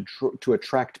order to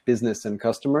attract business and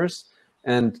customers,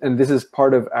 and this is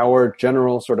part of our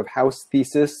general sort of house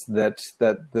thesis that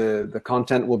the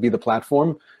content will be the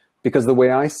platform, because the way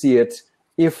I see it,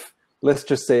 if let's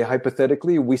just say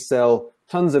hypothetically we sell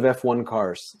tons of F1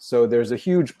 cars, so there's a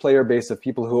huge player base of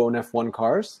people who own F1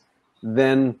 cars,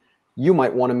 then you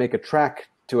might want to make a track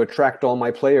to attract all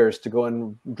my players to go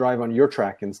and drive on your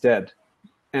track instead.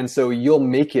 And so you'll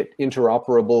make it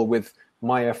interoperable with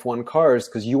my F1 cars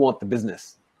because you want the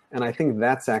business. And I think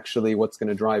that's actually what's going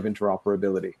to drive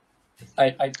interoperability.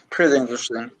 Pretty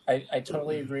interesting. I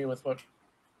totally agree with what,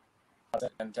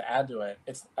 and to add to it,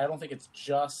 I don't think it's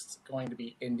just going to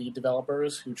be indie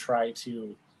developers who try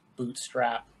to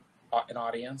bootstrap an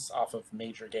audience off of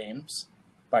major games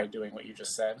by doing what you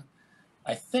just said.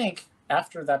 I think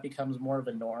after that becomes more of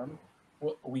a norm,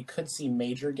 we could see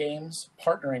major games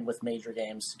partnering with major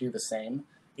games to do the same,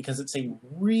 because it's a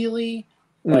really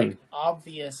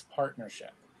obvious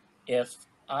partnership. If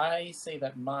I say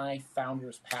that my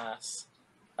Founders Pass,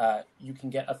 you can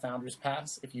get a Founders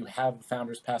Pass if you have a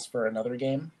Founders Pass for another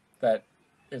game that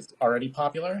is already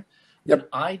popular, then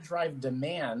I drive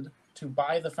demand to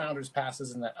buy the Founders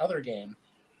Passes in that other game,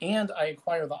 and I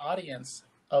acquire the audience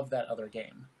of that other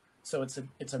game. So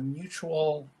it's a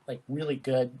mutual, like, really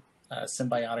good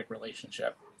symbiotic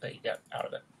relationship that you get out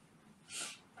of it.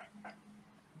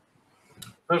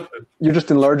 Perfect. You're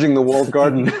just enlarging the walled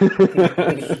garden.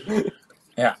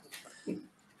 Yeah.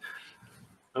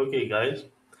 Okay, guys.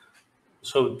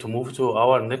 So to move to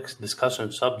our next discussion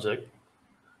subject,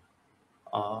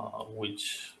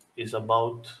 which is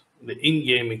about the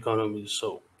in-game economy.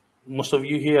 So most of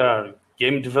you here are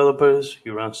game developers,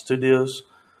 you run studios,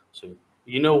 so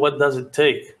you know what does it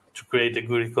take to create a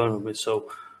good economy. So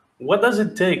what does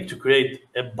it take to create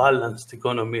a balanced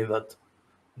economy that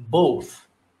both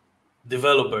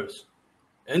developers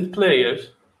and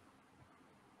players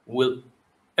will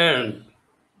earn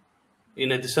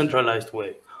in a decentralized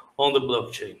way on the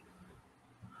blockchain?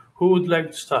 Who would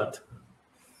like to start?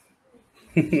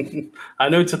 I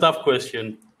know it's a tough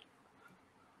question.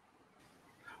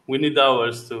 We need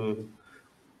hours to.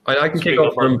 I can kick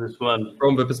off from this one.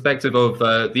 From the perspective of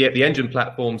the Enjin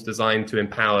platform's designed to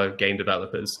empower game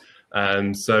developers.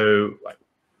 So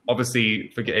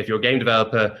obviously, if you're a game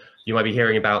developer, you might be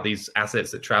hearing about these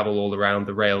assets that travel all around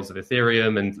the rails of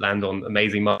Ethereum and land on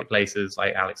amazing marketplaces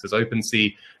like Alex's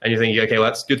OpenSea. And you're thinking, okay, well,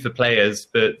 that's good for players,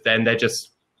 but then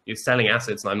you're selling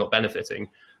assets and I'm not benefiting.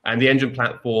 And the Enjin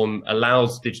platform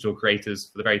allows digital creators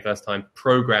for the very first time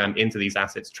program into these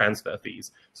assets transfer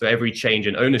fees. So every change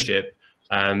in ownership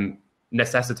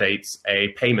necessitates a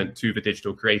payment to the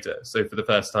digital creator. So for the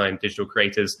first time, digital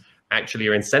creators actually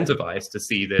are incentivized to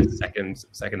see this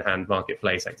second-hand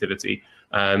marketplace activity.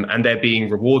 And they're being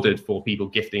rewarded for people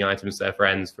gifting items to their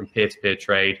friends from peer-to-peer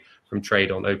trade, from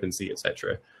trade on OpenSea,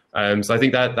 etc. So I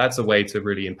think that's a way to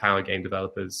really empower game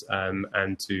developers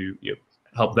and to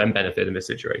help them benefit in this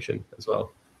situation as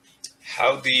well.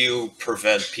 How do you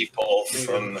prevent people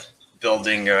from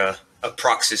building a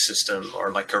proxy system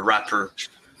or like a wrapper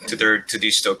to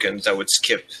these tokens that would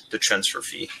skip the transfer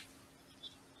fee?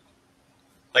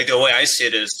 Like, the way I see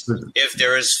it is, if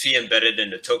there is fee embedded in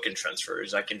the token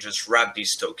transfers, I can just wrap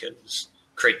these tokens,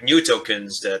 create new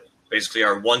tokens that basically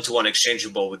are one-to-one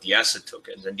exchangeable with the asset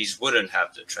tokens, and these wouldn't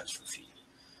have the transfer fee.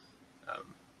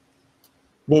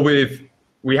 Well,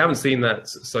 we haven't seen that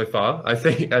so far. I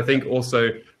think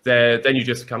also then you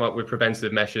just come up with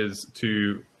preventative measures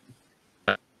to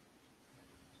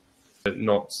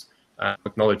not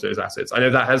acknowledge those assets. I know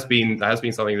that has been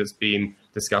something that's been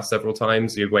discussed several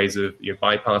times. Ways of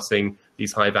bypassing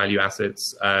these high value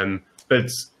assets.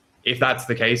 But if that's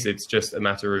the case, it's just a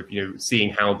matter of seeing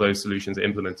how those solutions are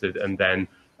implemented and then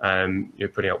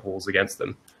putting up walls against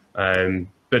them.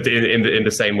 But in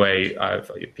the same way,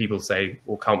 people say,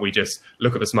 well, can't we just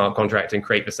look at the smart contract and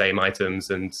create the same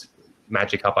items and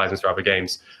magic up items for other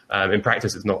games? In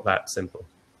practice, it's not that simple.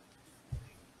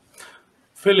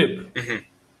 Philippe,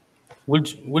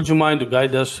 would you mind to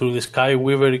guide us through the Sky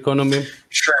Weaver economy?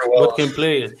 Sure. Well, what can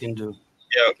players can do?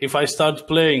 Yeah. if I start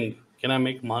playing, can I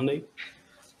make money?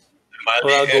 Am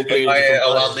I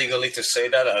allowed legally to say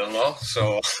that? I don't know.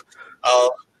 So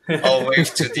I'll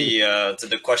wave to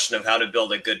the question of how to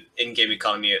build a good in-game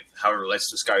economy, how it relates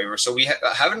to Skyriver. So we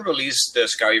haven't released the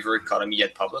Skyriver economy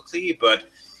yet publicly, but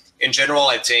in general,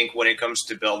 I think when it comes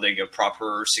to building a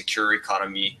proper, secure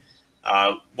economy,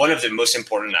 one of the most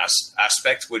important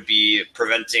aspects would be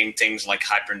preventing things like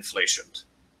hyperinflation,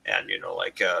 and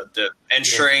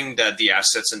ensuring that the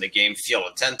assets in the game feel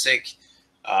authentic,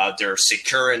 they're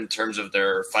secure in terms of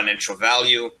their financial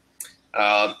value,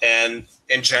 and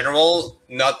in general,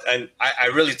 I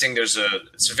really think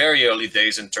it's very early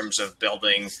days in terms of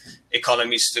building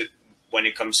economies when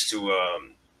it comes to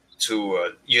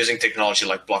using technology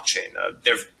like blockchain.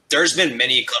 There's been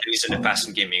many economies in the past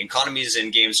in gaming. Economies in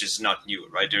games is not new,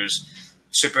 right? There's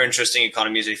super interesting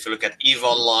economies if you look at EVE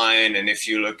Online, and if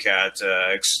you look at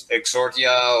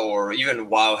Exordia, or even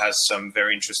WoW has some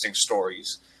very interesting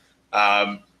stories.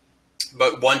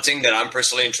 But one thing that I'm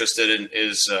personally interested in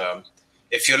is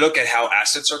if you look at how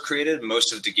assets are created,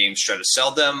 most of the games try to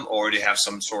sell them, or they have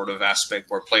some sort of aspect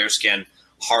where players can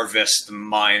harvest,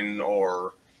 mine,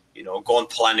 or go on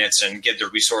planets and get the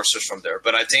resources from there.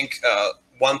 But I think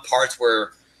one part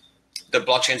where the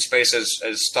blockchain space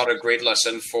has taught a great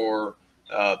lesson for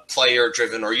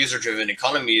player-driven or user-driven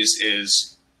economies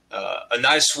is a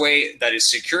nice way that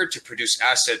is secure to produce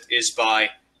asset is by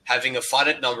having a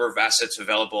finite number of assets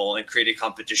available and create a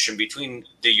competition between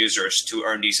the users to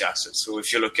earn these assets. So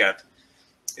if you look at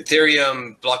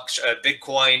Ethereum,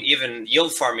 Bitcoin, even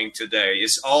yield farming today,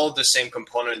 is all the same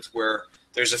component where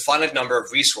there's a finite number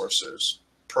of resources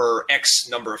per X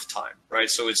number of time, right?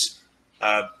 So it's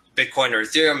Bitcoin or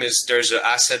Ethereum there's an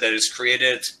asset that is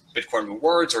created, Bitcoin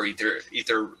rewards or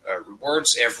Ether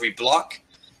rewards every block.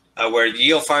 Where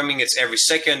yield farming, it's every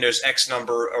second there's X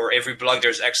number, or every block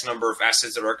there's X number of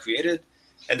assets that are created,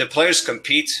 and the players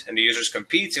compete and the users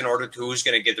compete in order to who's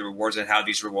going to get the rewards and how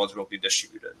these rewards will be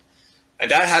distributed.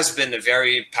 And that has been a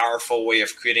very powerful way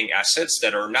of creating assets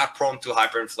that are not prone to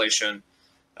hyperinflation,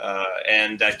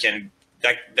 and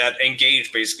that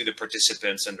engage basically the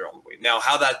participants in their own way. Now,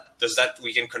 how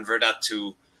we can convert that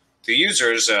to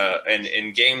users and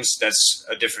in games, that's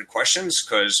a different question,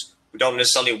 because we don't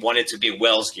necessarily want it to be a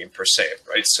Wells game per se,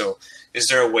 right? So is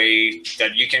there a way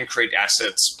that you can create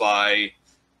assets by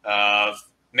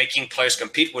making players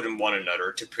compete with one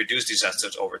another to produce these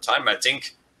assets over time? I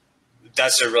think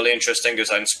that's a really interesting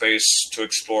design space to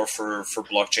explore for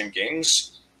blockchain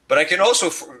games. But I can also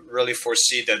really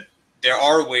foresee that there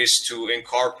are ways to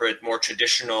incorporate more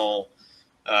traditional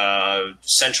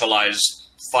centralized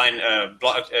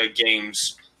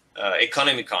games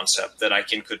economy concept that I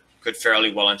could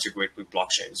fairly well integrate with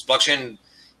blockchains. Blockchain,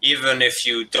 even if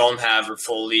you don't have a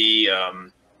fully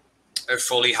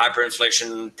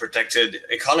hyperinflation protected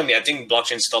economy, I think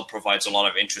blockchain still provides a lot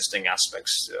of interesting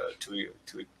aspects to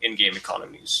in-game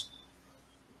economies.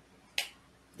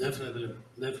 Definitely.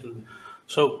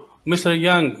 So, Mr.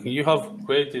 Young, you have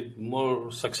created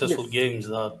more successful games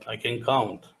that I can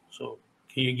count. So,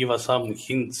 can you give us some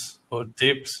hints or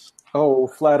tips? Oh,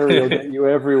 flattery will get you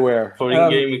everywhere. For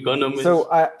in-game economies. So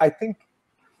I think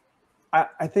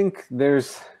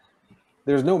there's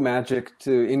no magic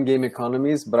to in-game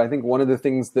economies, but I think one of the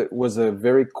things that was a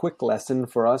very quick lesson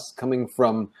for us coming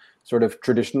from sort of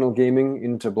traditional gaming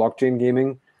into blockchain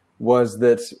gaming was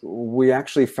that we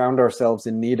actually found ourselves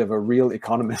in need of a real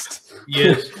economist.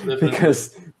 Yes, definitely.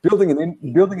 Because building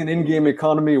an in-game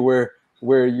economy where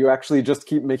you actually just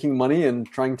keep making money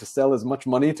and trying to sell as much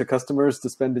money to customers to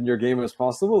spend in your game as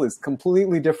possible is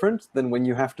completely different than when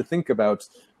you have to think about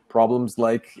problems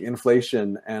like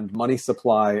inflation and money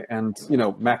supply and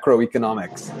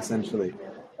macroeconomics, essentially.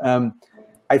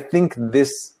 I think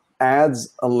this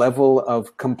adds a level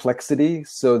of complexity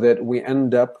so that we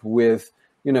end up with,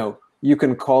 you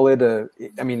can call it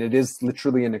it is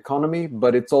literally an economy,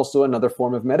 but it's also another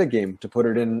form of metagame, to put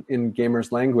it in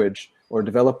gamers' language or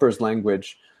developers'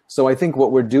 language. So I think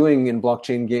what we're doing in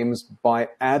blockchain games by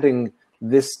adding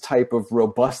this type of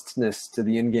robustness to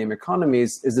the in-game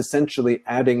economies is essentially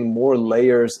adding more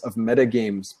layers of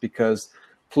metagames, because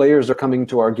players are coming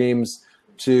to our games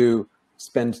to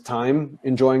spend time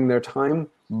enjoying their time,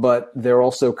 but they're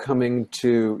also coming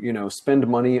to spend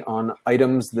money on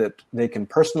items that they can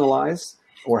personalize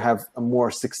or have a more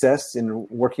success in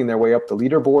working their way up the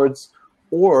leaderboards,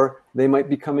 or they might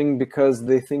be coming because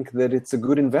they think that it's a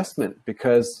good investment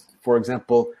because, for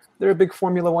example, they're a big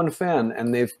Formula One fan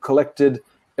and they've collected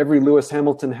every Lewis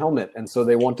Hamilton helmet, and so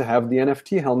they want to have the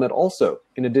NFT helmet also,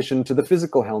 in addition to the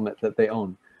physical helmet that they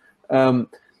own.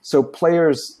 So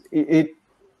players, it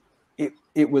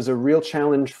was a real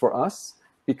challenge for us,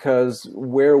 because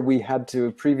where we had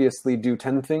to previously do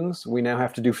 10 things, we now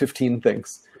have to do 15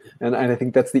 things. And I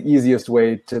think that's the easiest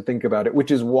way to think about it,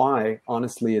 which is why,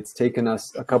 honestly, it's taken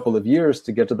us a couple of years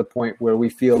to get to the point where we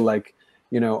feel like,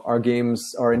 you know,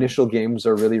 our initial games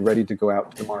are really ready to go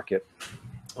out to the market.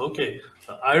 Okay.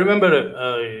 I remember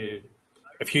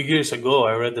a few years ago,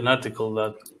 I read an article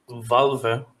that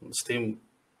Valve, Steam,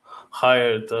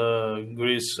 hired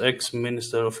Greece's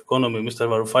ex-Minister of Economy, Mr.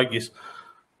 Varoufakis,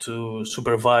 to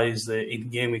supervise the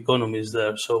in-game economies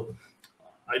there. So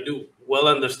I do well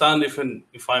understand, even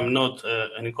if I'm not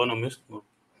an economist,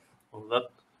 that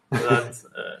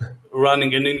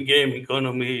running an in-game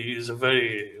economy is a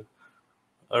very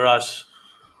rush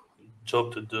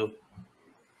job to do.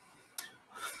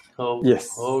 Oh, Yes.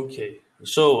 Okay.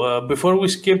 So before we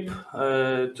skip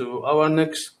to our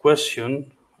next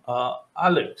question,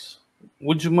 Alex,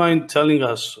 would you mind telling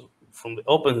us from the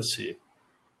OpenSea,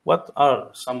 what are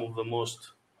some of the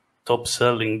most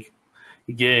top-selling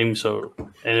games or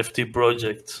NFT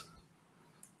projects?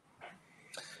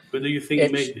 Who do you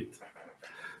think made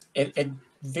it?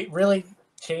 It really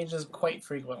changes quite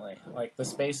frequently. Like, the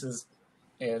space is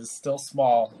still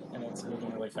small and it's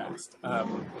moving really fast.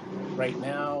 Right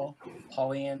now,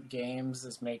 Polyant Games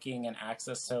is making an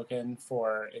access token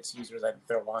for its users. That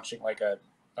they're launching like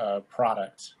a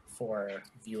product for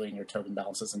viewing your token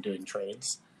balances and doing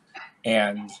trades.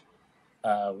 And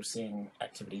we're seeing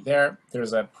activity there.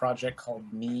 There's a project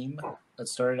called Meme that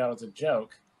started out as a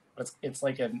joke, but it's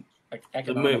like an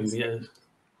economics. Yeah.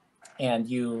 And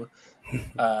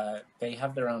they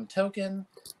have their own token,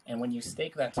 and when you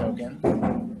stake that token,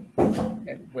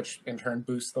 which in turn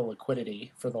boosts the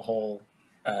liquidity for the whole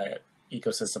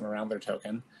ecosystem around their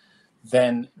token,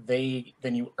 then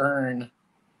you earn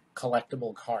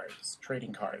collectible cards,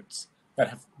 trading cards that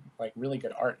have like really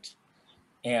good art.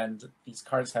 And these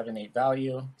cards have innate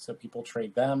value, so people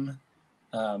trade them.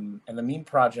 And the Meme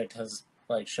project has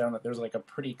like shown that there's like a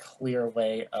pretty clear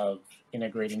way of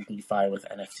integrating DeFi with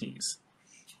NFTs.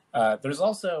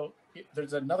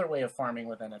 There's another way of farming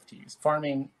with NFTs.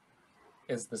 Farming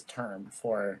is this term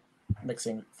for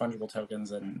mixing fungible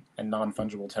tokens and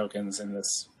non-fungible tokens in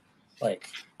this like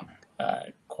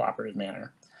cooperative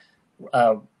manner.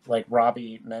 Like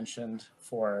Robby mentioned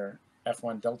for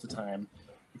F1 Delta Time,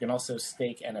 you can also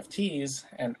stake NFTs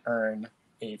and earn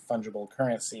a fungible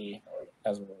currency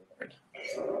as a reward.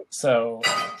 So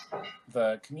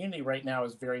the community right now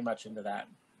is very much into that.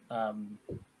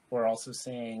 We're also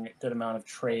seeing a good amount of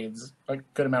trades, a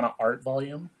good amount of art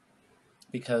volume,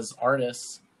 because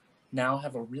artists now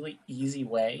have a really easy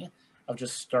way of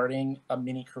just starting a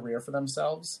mini career for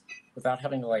themselves without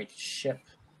having to like ship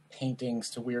paintings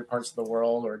to weird parts of the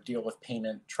world or deal with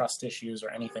payment trust issues or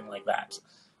anything like that.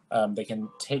 They can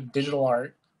take digital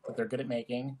art that they're good at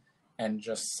making and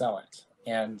just sell it.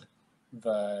 And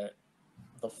the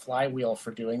flywheel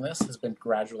for doing this has been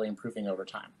gradually improving over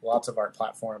time. Lots of art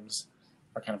platforms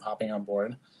are kind of hopping on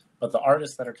board, but the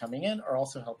artists that are coming in are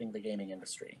also helping the gaming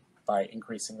industry by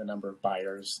increasing the number of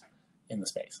buyers in the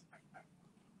space.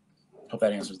 Hope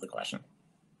that answers the question.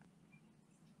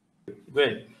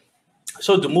 Great.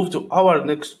 So to move to our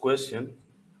next question,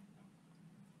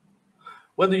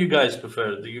 what do you guys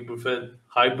prefer? Do you prefer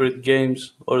hybrid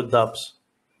games or dApps?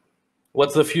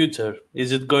 What's the future?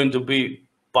 Is it going to be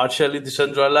partially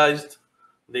decentralized,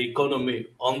 the economy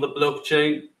on the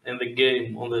blockchain and the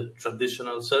game on the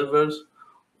traditional servers,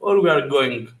 or we are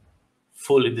going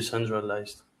fully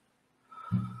decentralized?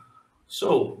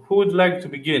 So who would like to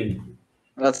begin?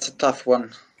 That's a tough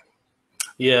one.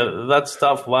 Yeah, that's a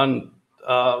tough one.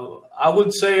 I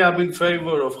would say I'm in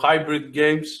favor of hybrid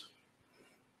games.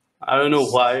 I don't know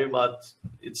why, but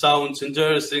it sounds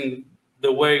interesting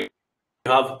the way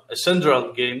you have a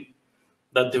central game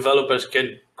that developers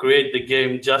can create the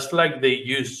game just like they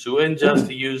used to and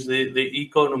just use the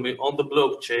economy on the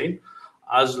blockchain,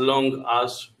 as long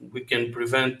as we can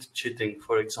prevent cheating,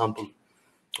 for example,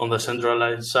 on the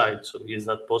centralized side. So is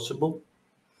that possible?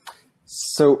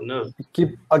 So No.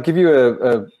 I'll give you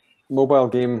a mobile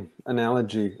game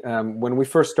analogy. When we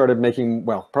first started making,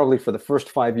 well, probably for the first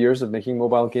 5 years of making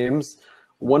mobile games,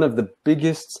 one of the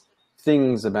biggest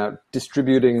things about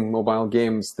distributing mobile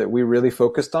games that we really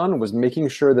focused on was making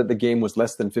sure that the game was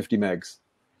less than 50 megs.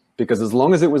 Because as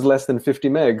long as it was less than 50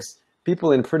 megs,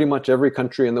 people in pretty much every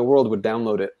country in the world would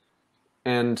download it.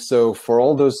 And so for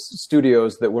all those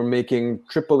studios that were making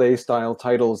AAA style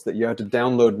titles that you had to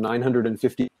download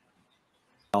 950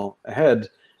 ahead,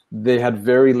 they had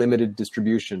very limited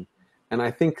distribution. And I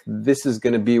think this is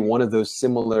going to be one of those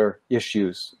similar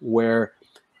issues where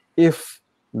if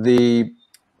the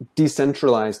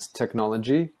decentralized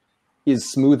technology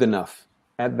is smooth enough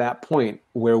at that point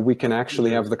where we can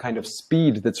actually have the kind of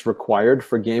speed that's required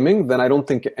for gaming, then I don't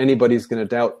think anybody's going to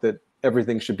doubt that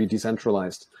everything should be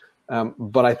decentralized.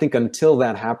 But I think until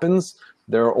that happens,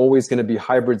 there are always going to be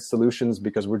hybrid solutions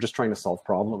because we're just trying to solve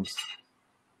problems.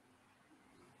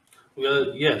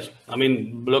 Well, yes. I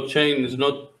mean, blockchain is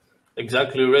not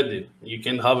exactly ready. You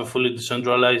can have a fully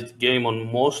decentralized game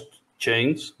on most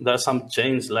chains. There are some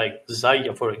chains like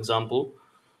Zaya, for example,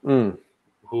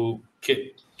 who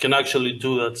can actually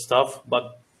do that stuff.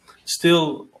 But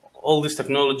still, all this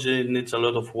technology needs a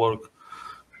lot of work.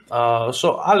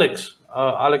 So Alex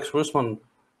Russman,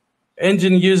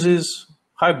 Enjin uses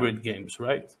hybrid games,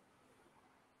 right?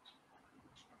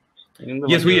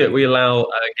 Yes, we allow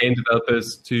game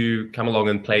developers to come along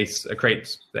and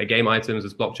create their game items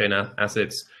as blockchain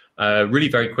assets really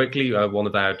very quickly. One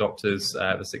of our doctors,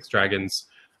 the Six Dragons,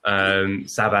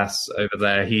 Savas over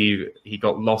there, he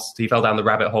got lost. He fell down the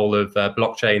rabbit hole of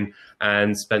blockchain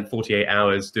and spent 48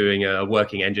 hours doing a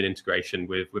working engine integration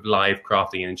with live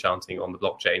crafting and enchanting on the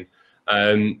blockchain.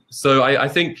 So I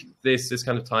think this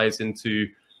kind of ties into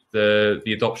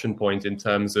the adoption point in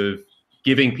terms of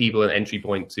giving people an entry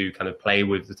point to kind of play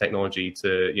with the technology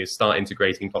to start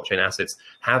integrating blockchain assets,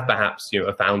 have perhaps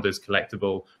a founder's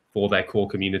collectible for their core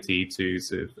community to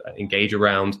sort of engage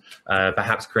around,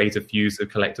 perhaps create a few sort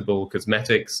of collectible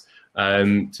cosmetics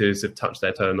to sort of touch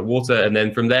their toe in the water, and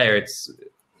then from there it's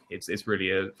really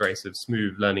a very sort of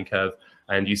smooth learning curve,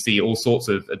 and you see all sorts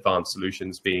of advanced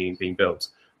solutions being built.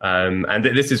 And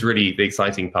this is really the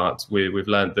exciting part. We've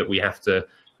learned that we have to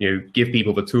give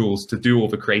people the tools to do all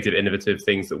the creative, innovative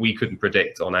things that we couldn't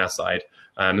predict on our side.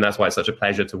 And that's why it's such a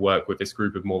pleasure to work with this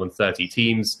group of more than 30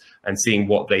 teams and seeing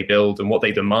what they build and what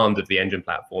they demand of the Enjin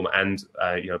platform and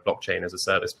blockchain as a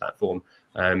service platform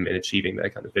in achieving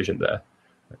their kind of vision there.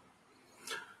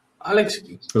 Alex,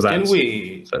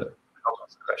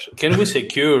 can we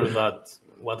secure that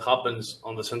what happens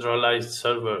on the centralized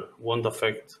server won't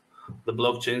affect the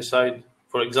blockchain side?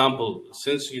 For example,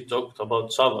 since you talked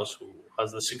about Savas, who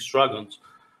has the Six Dragons,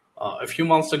 a few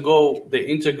months ago, they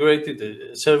integrated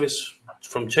a service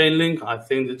from Chainlink. I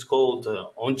think it's called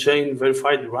on-chain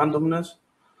verified randomness.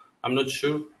 I'm not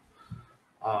sure.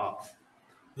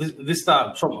 This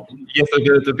time, yes,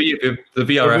 the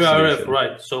VRF solution.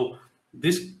 Right. So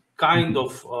this kind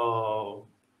of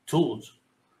tools,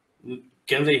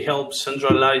 can they help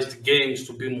centralized games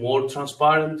to be more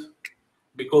transparent?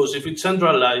 Because if it's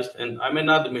centralized and I'm an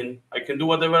admin, I can do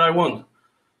whatever I want.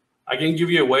 I can give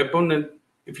you a weapon, and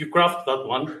if you craft that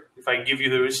one, if I give you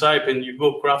the recipe and you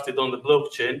go craft it on the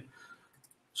blockchain,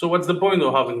 so what's the point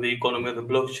of having the economy of the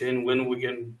blockchain when we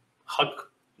can hack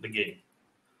the game?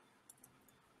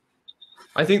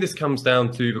 I think this comes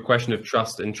down to the question of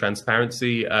trust and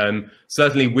transparency.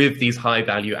 Certainly with these high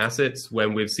value assets,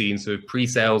 when we've seen sort of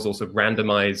pre-sales or sort of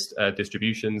randomized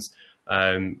distributions,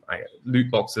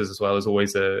 loot boxes as well is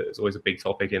always a big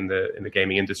topic in the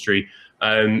gaming industry.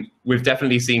 We've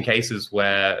definitely seen cases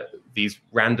where these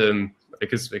random,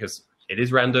 because it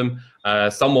is random,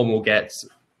 someone will get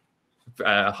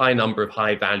a high number of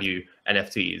high value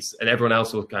NFTs, and everyone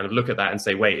else will kind of look at that and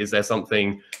say, wait, is there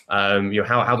something,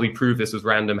 how do we prove this was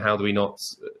random? How do we know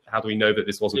that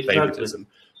this wasn't favoritism?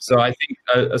 So I think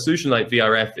a solution like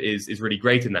VRF is really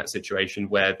great in that situation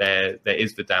where there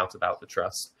is the doubt about the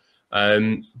trust.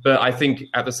 But I think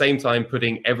at the same time,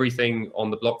 putting everything on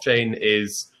the blockchain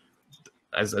is,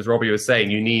 as Robby was saying,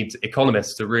 you need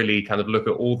economists to really kind of look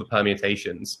at all the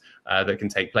permutations that can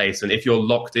take place. And if you're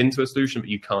locked into a solution but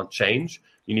you can't change,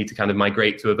 you need to kind of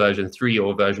migrate to a version 3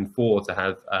 or version 4 to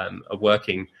have a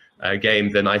working game,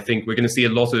 then I think we're going to see a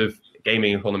lot of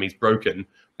gaming economies broken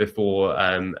before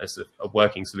a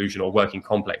working solution or working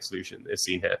complex solution is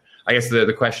seen here. I guess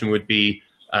the question would be,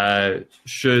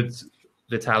 should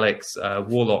Vitalik's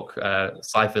Warlock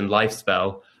Siphon life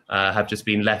spell have just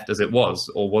been left as it was,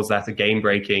 or was that a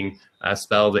game-breaking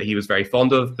spell that he was very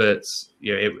fond of, but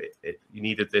you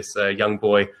needed this young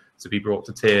boy to be brought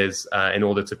to tears in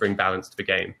order to bring balance to the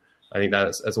game? I think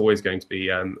that's always going to be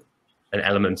an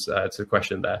element to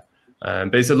question there.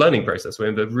 But it's a learning process. We're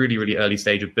in the really, really early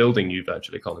stage of building new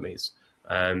virtual economies.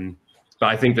 But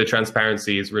I think the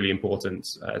transparency is really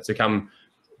important. To come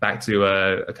back to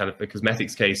a kind of a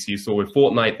cosmetics case you saw with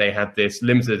Fortnite, they had this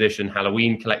limited edition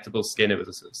Halloween collectible skin. It was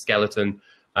a sort of skeleton.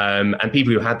 And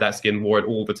people who had that skin wore it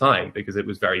all the time because it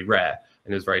was very rare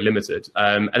and it was very limited.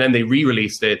 And then they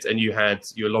re-released it, and you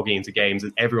were logging into games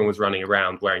and everyone was running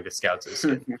around wearing this skeleton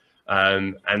skin.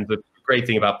 And the great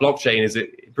thing about blockchain is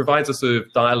it provides a sort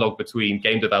of dialogue between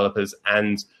game developers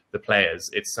and the players.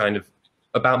 It's kind of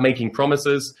about making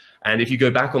promises And if you go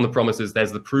back on the promises,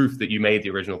 there's the proof that you made the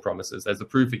original promises. There's the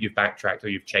proof that you've backtracked or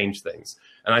you've changed things.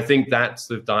 And I think that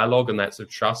sort of dialogue and that sort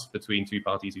of trust between two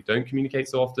parties who don't communicate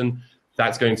so often,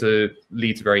 that's going to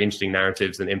lead to very interesting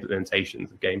narratives and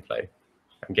implementations of gameplay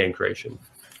and game creation.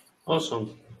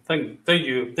 Awesome. Thank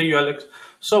you, Alex.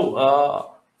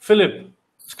 So, Philippe,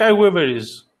 Skyweaver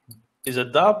is a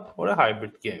dub or a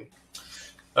hybrid game?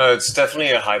 It's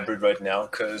definitely a hybrid right now,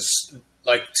 because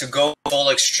like to go full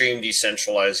extreme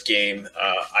decentralized game,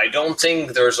 I don't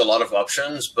think there's a lot of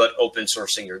options but open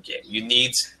sourcing your game. You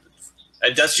need,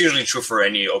 and that's usually true for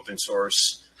any open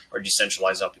source or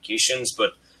decentralized applications,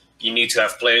 but you need to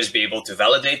have players be able to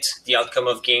validate the outcome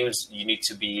of games. You need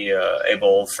to be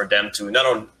able for them to not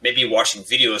only, maybe watching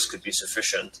videos could be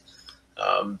sufficient,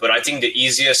 but I think the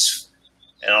easiest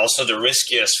and also the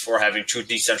riskiest for having true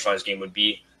decentralized game would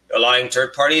be allowing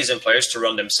third parties and players to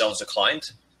run themselves a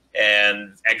client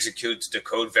and execute the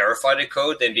code, verify the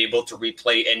code, and be able to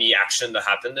replay any action that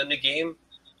happened in the game,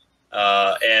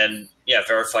 and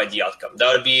verify the outcome.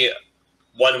 That would be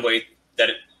one way that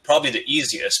probably the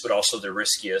easiest, but also the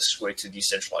riskiest way to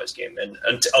decentralize game.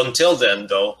 And until then,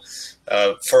 though,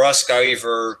 for us,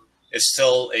 Skyweaver is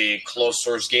still a closed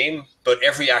source game, but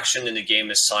every action in the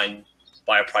game is signed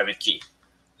by a private key,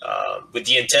 with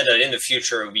the intent that in the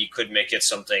future we could make it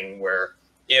something where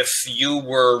if you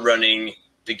were running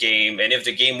the game and if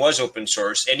the game was open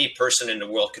source, any person in the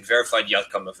world could verify the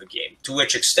outcome of a game. To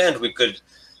which extent we could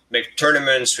make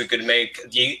tournaments, we could make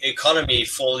the economy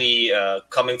fully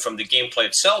coming from the gameplay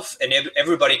itself, and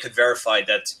everybody could verify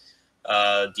that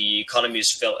the economy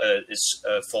is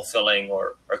fulfilling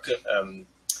or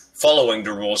following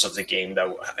the rules of the game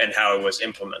and how it was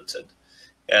implemented.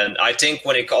 And I think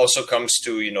when it also comes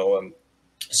to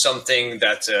something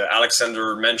that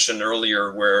Alexander mentioned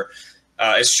earlier, where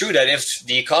it's true that if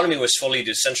the economy was fully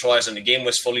decentralized and the game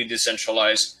was fully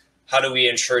decentralized, how do we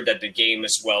ensure that the game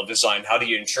is well designed? How do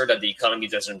you ensure that the economy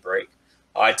doesn't break?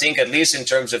 I think at least in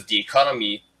terms of the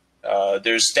economy,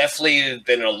 there's definitely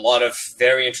been a lot of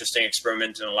very interesting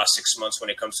experiments in the last 6 months when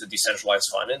it comes to decentralized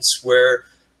finance, where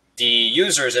the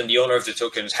users and the owner of the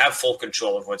tokens have full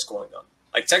control of what's going on.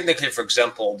 Like technically, for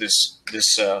example, this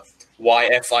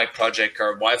Wi-Fi project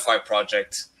or Wi-Fi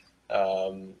project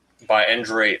by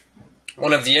Enjin,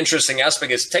 one of the interesting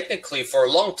aspects is technically for a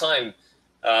long time,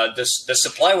 the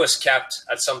supply was capped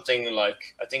at something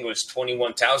like, I think it was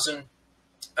 21,000,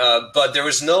 but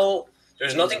there's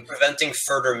nothing preventing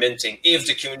further minting if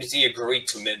the community agreed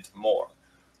to mint more.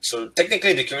 So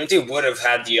technically the community would have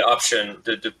had the option,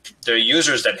 the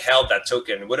users that held that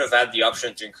token would have had the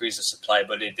option to increase the supply,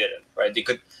 but they didn't, right? They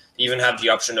could even have the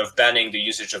option of banning the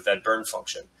usage of that burn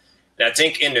function. And I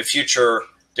think in the future,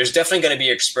 there's definitely going to be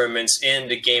experiments in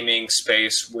the gaming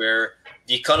space where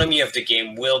the economy of the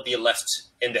game will be left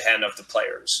in the hand of the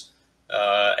players.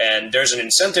 And there's an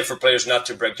incentive for players not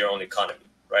to break their own economy,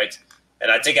 right? And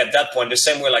I think at that point, the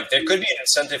same way, like there could be an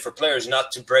incentive for players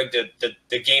not to break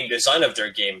the game design of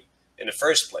their game in the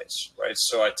first place, right?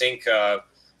 So I think,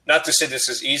 not to say this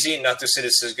is easy, not to say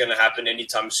this is going to happen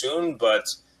anytime soon, but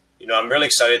I'm really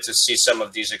excited to see some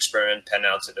of these experiments pan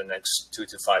out in the next 2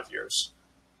 to 5 years.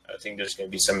 I think there's going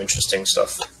to be some interesting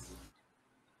stuff.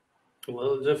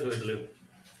 Well, definitely.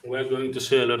 We're going to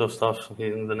see a lot of stuff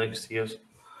in the next years.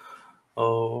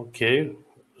 Okay.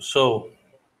 So,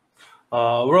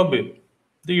 Robby,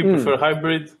 do you prefer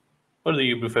hybrid or do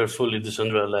you prefer fully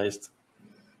decentralized?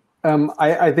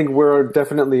 I think we're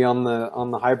definitely on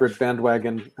the hybrid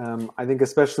bandwagon. I think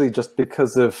especially just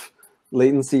because of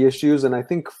latency issues, and I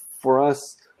think for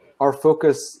us, our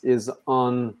focus is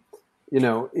on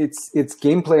it's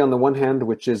gameplay on the one hand,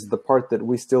 which is the part that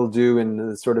we still do in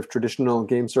the sort of traditional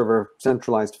game server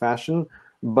centralized fashion.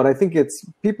 But I think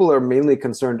people are mainly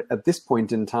concerned at this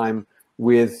point in time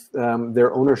with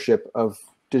their ownership of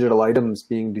digital items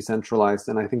being decentralized.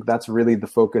 And I think that's really the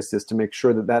focus, is to make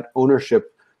sure that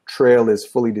ownership trail is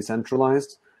fully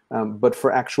decentralized. But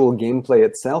for actual gameplay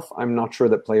itself, I'm not sure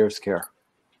that players care.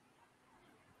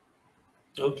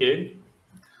 Okay,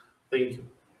 thank you.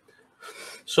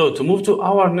 So to move to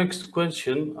our next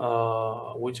question,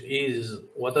 which is,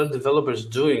 what are developers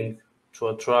doing to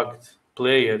attract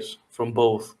players from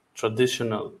both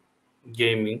traditional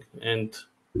gaming and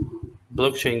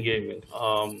blockchain gaming?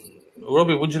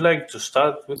 Robby, would you like to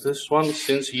start with this one,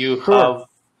 since you have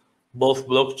both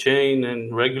blockchain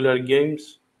and regular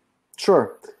games?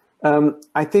 Sure.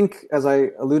 I think, as I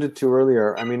alluded to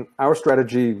earlier, our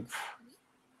strategy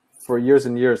for years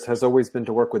and years has always been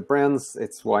to work with brands.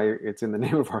 It's why it's in the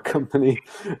name of our company,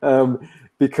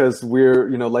 because we're,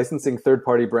 licensing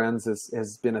third-party brands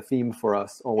has been a theme for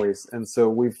us always. And so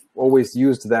we've always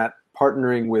used that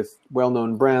partnering with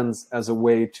well-known brands as a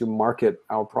way to market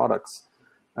our products.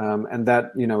 And that,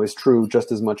 is true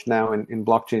just as much now in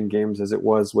blockchain games as it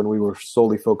was when we were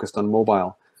solely focused on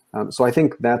mobile. So I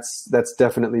think that's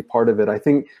definitely part of it. I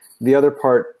think the other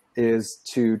part is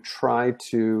to try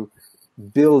to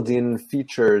build in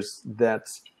features that,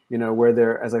 where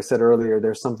there, as I said earlier,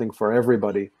 there's something for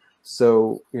everybody.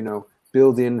 So,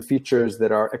 build in features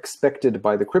that are expected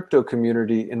by the crypto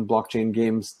community in blockchain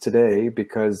games today,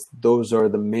 because those are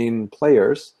the main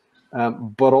players,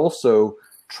 but also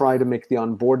try to make the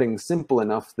onboarding simple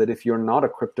enough that if you're not a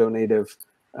crypto native,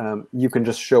 you can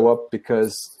just show up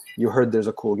because you heard there's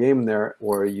a cool game there,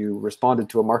 or you responded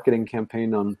to a marketing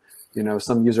campaign on,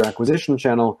 some user acquisition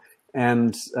channel,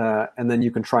 and then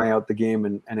you can try out the game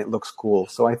and it looks cool.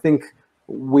 So I think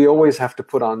we always have to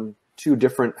put on two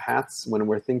different hats when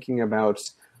we're thinking about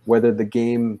whether the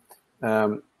game,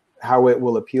 how it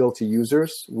will appeal to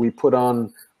users. We put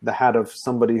on the hat of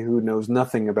somebody who knows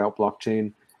nothing about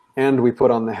blockchain, and we put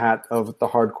on the hat of the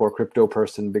hardcore crypto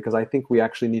person, because I think we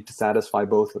actually need to satisfy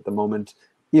both at the moment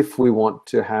if we want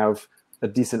to have a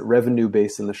decent revenue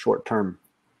base in the short term.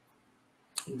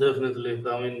 Definitely.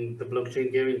 I mean, the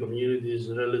blockchain gaming community is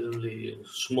relatively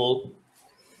small.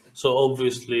 So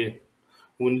obviously,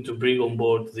 we need to bring on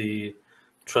board the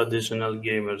traditional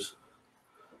gamers.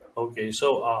 Okay, so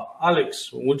Alex,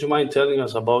 would you mind telling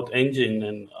us about Enjin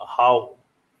and how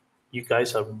you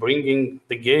guys are bringing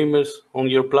the gamers on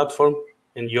your platform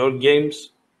and your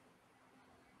games?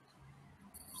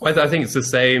 Well, I think it's the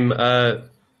same.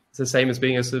 It's the same as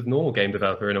being a sort of normal game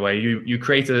developer in a way. You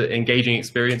create an engaging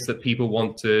experience that people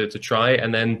want to try,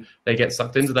 and then they get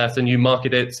sucked into that, and you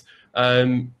market it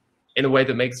in a way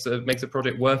that makes a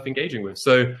project worth engaging with.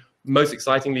 So most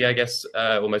excitingly, I guess,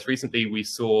 or most recently, we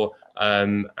saw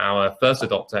our first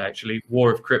adopter, actually,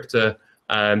 War of Crypto,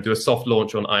 do a soft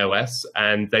launch on iOS,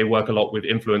 and they work a lot with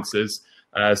influencers.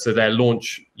 So their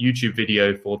launch YouTube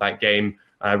video for that game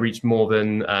reached more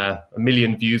than 1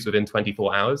 million views within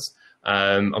 24 hours.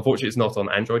 Unfortunately, it's not on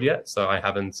Android yet, so I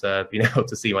haven't been able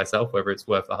to see myself whether it's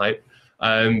worth the hype.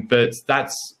 But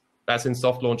that's in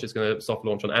soft launch. It's going to soft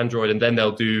launch on Android, and then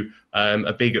they'll do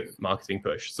a big marketing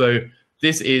push. So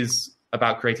this is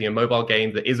about creating a mobile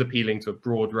game that is appealing to a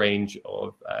broad range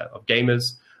of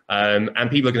gamers.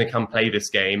 And people are going to come play this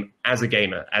game as a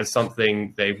gamer, as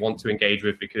something they want to engage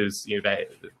with, because the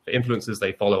influencers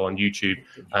they follow on YouTube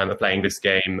are playing this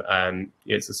game.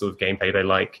 It's the sort of gameplay they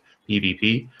like,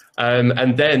 PvP.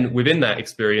 And then within that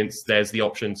experience, there's the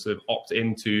option to opt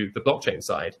into the blockchain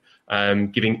side,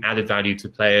 giving added value to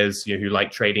players who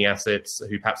like trading assets,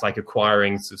 who perhaps like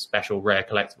acquiring some special rare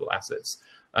collectible assets.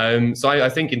 So I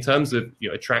think in terms of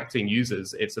attracting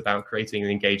users, it's about creating an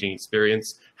engaging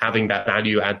experience, having that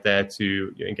value add there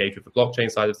to engage with the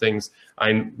blockchain side of things.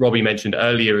 And Robby mentioned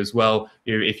earlier as well,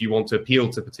 if you want to appeal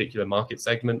to particular market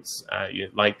segments,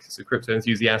 like crypto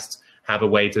enthusiasts, have a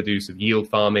way to do some yield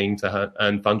farming to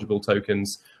earn fungible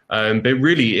tokens. But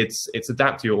really, it's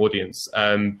adapt to your audience.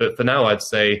 But for now, I'd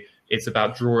say it's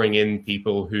about drawing in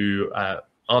people who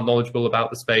aren't knowledgeable about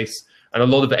the space. And a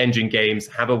lot of the Enjin games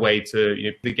have a way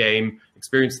to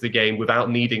experience the game without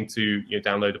needing to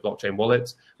download a blockchain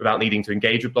wallet, without needing to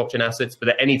engage with blockchain assets. But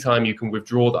at any time, you can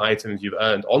withdraw the items you've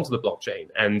earned onto the blockchain.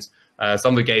 And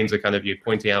some of the games are kind of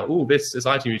pointing out, oh, this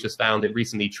item you just found, it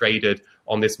recently traded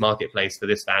on this marketplace for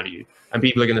this value. And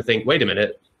people are going to think, wait a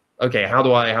minute, okay, how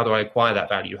do I acquire that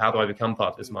value? How do I become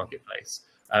part of this marketplace?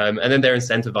 And then they're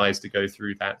incentivized to go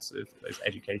through those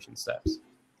education steps.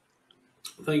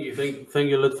 Thank you. Thank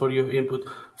you a lot for your input.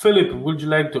 Philippe, would you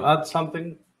like to add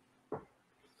something?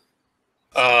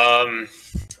 I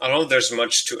don't know if there's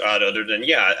much to add other than,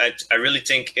 I really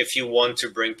think if you want to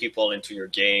bring people into your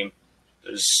game,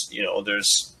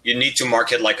 you need to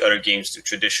market like other games do,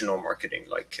 traditional marketing.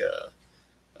 Like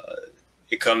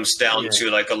it comes down to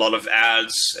like a lot of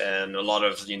ads and a lot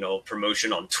of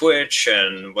promotion on Twitch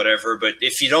and whatever. But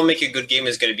if you don't make a good game,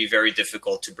 it's going to be very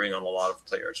difficult to bring on a lot of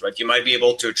players, right? You might be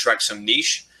able to attract some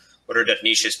niche, whether that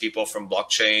niche is people from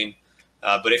blockchain.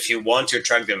 But if you want to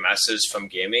attract the masses from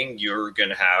gaming, you're going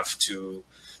to have to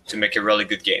make a really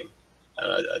good game.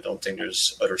 I don't think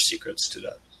there's other secrets to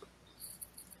that.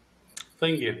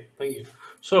 Thank you.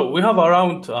 So we have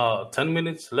around 10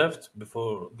 minutes left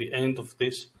before the end of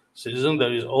this season.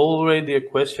 There is already a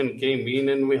question came in,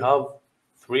 and we have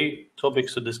 3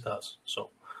 topics to discuss. So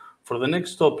for the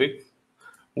next topic,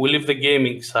 we leave the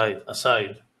gaming side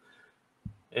aside,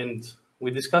 and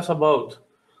we discuss about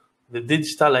the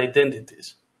digital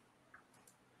identities.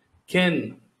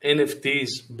 Can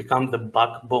NFTs become the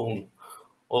backbone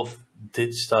of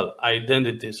digital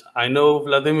identities? I know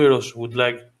Vladimiros would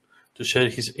like to share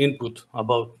his input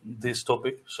about this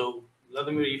topic. So,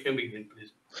 Vladimir, you can begin,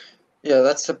 please. Yeah,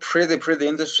 that's a pretty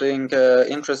interesting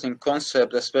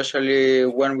concept, especially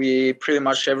when we pretty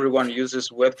much everyone uses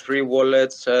Web3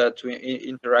 wallets to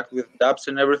interact with dApps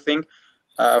and everything.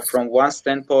 From one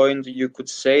standpoint, you could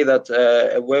say that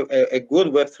a good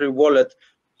Web3 wallet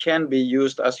can be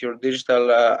used as your digital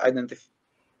identifier.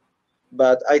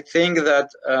 But I think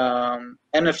that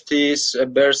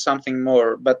NFTs bear something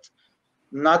more, but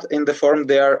not in the form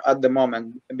they are at the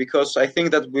moment, because I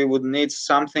think that we would need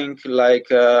something like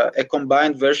a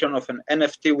combined version of an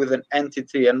NFT with an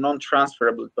entity, a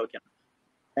non-transferable token.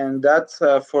 And that's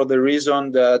for the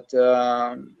reason that,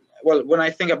 well, when I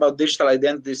think about digital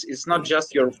identities, it's not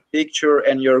just your picture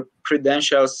and your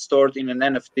credentials stored in an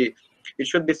NFT. It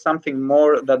should be something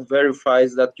more that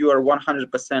verifies that you are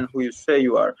 100% who you say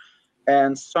you are.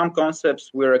 And some concepts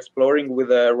we're exploring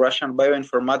with a Russian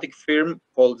bioinformatic firm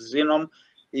called Xenom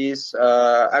is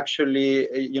actually,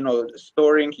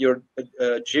 storing your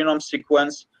genome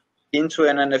sequence into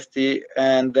an NFT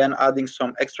and then adding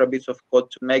some extra bits of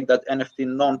code to make that NFT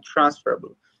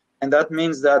non-transferable. And that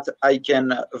means that I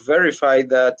can verify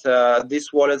that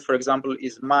this wallet, for example,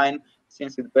 is mine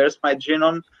since it bears my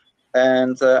genome.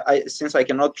 And since I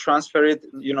cannot transfer it,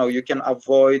 you can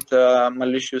avoid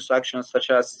malicious actions such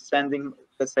as sending,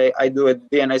 let's say I do a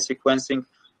DNA sequencing,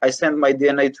 I send my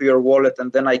DNA to your wallet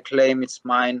and then I claim it's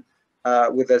mine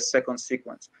with a second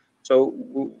sequence. So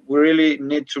we really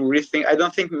need to rethink. I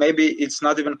don't think maybe it's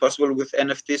not even possible with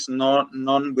NFTs,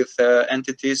 none with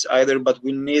entities either, but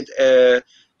we need a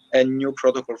new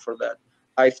protocol for that.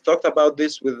 I've talked about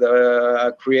this with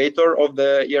the creator of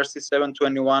the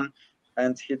ERC-721,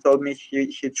 and he told me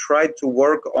he tried to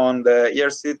work on the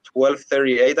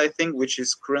ERC-1238, I think, which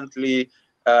is currently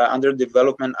under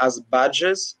development as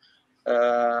badges,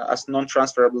 as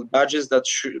non-transferable badges that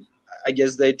should, I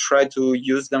guess they try to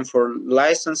use them for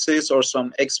licenses or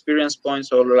some experience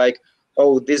points, or like,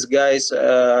 oh, this guy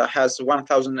has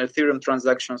 1,000 Ethereum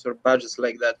transactions or badges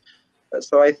like that.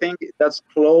 So I think that's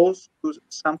close to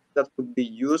something that could be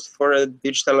used for a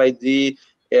digital ID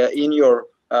in your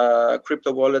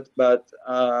crypto wallet, but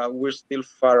we're still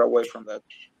far away from that.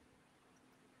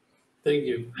 Thank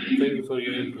you. Thank you for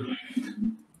your input.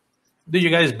 Do you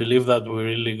guys believe that we're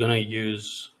really going to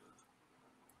use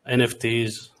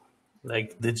NFTs,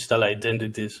 like digital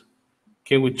identities?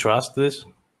 Can we trust this?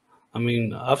 I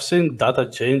mean, I've seen data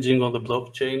changing on the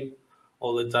blockchain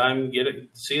all the time.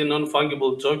 See a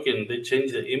non-fungible token, they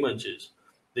change the images,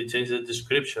 they change the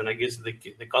description. I guess they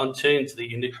can't change the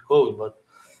unique code, but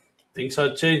things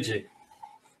are changing.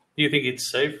 Do you think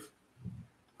it's safe?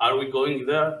 Are we going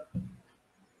there?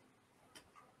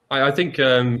 I think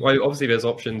well, obviously there's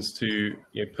options to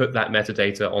put that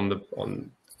metadata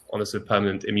on a sort of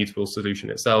permanent immutable solution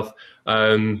itself.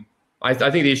 I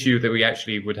think the issue that we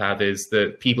actually would have is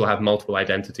that people have multiple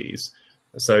identities.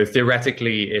 So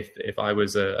theoretically, if I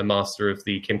was a master of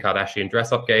the Kim Kardashian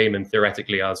dress-up game, and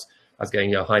theoretically I was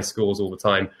getting high scores all the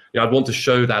time, I'd want to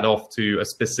show that off to a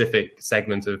specific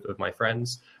segment of my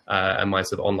friends and my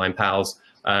sort of online pals,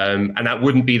 and that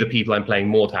wouldn't be the people I'm playing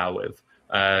Mordhau with.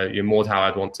 Mordhau,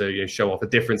 I'd want to show off a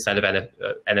different set of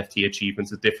NFT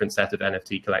achievements, a different set of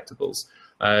NFT collectibles.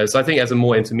 So I think as a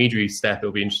more intermediary step,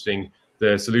 it'll be interesting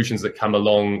the solutions that come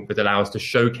along that allow us to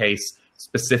showcase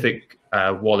specific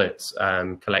wallet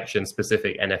collections,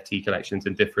 specific NFT collections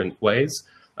in different ways.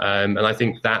 And I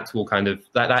think that will kind of,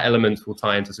 that element will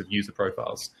tie into sort of user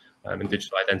profiles and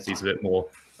digital identities a bit more.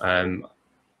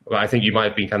 Well, I think you might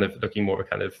have been kind of looking more at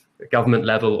kind of government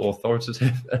level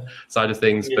authoritative side of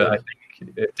things, yeah. But I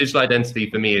think digital identity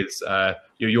for me is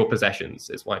your possessions.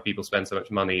 It's why people spend so much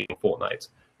money on Fortnite.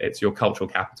 It's your cultural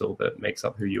capital that makes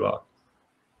up who you are.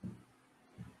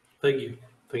 Thank you.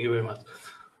 Thank you very much.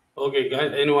 Okay,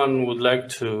 guys, anyone would like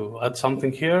to add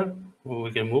something here?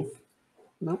 We can move.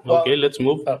 No. Okay, let's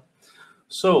move.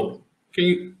 So, can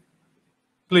you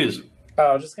please?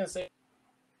 I was just going to say,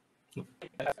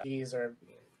 NFTs are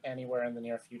anywhere in the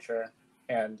near future,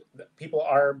 and people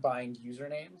are buying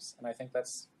usernames, and I think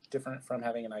that's different from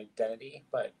having an identity.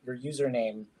 But your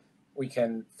username, we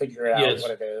can figure out what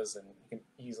it is, and you can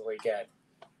easily get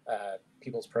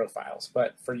people's profiles.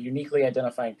 But for uniquely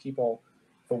identifying people,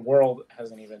 the world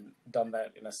hasn't even done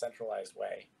that in a centralized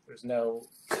way.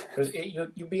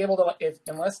 You'll be able to,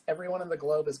 unless everyone in the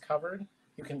globe is covered,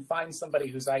 you can find somebody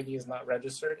whose ID is not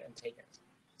registered and take it.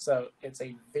 So it's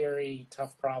a very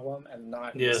tough problem and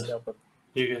not in the scope of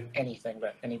anything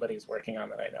that anybody's working on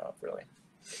that I know of, really.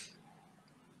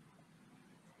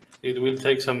 It will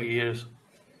take some years.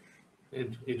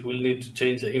 It will need to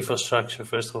change the infrastructure,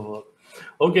 first of all.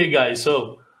 Okay, guys,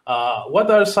 so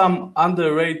What are some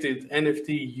underrated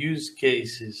NFT use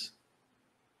cases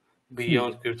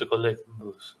beyond crypto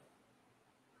collectibles?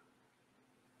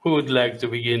 Who would like to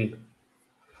begin?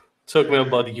 Talk me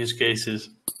about the use cases.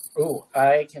 Oh,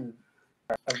 I can.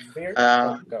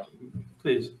 Go.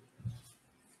 Please.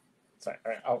 Sorry.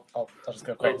 All right, I'll just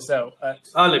go quick. So,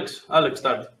 Alex,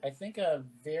 start. I think a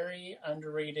very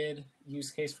underrated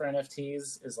use case for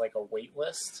NFTs is like a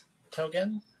waitlist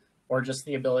token, or just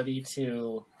the ability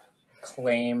to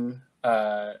claim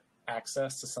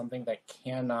access to something that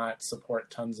cannot support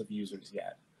tons of users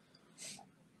yet.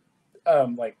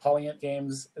 Like Polyant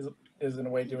Games is in a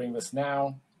way doing this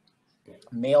now.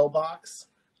 Mailbox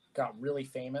got really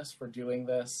famous for doing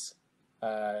this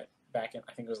back in,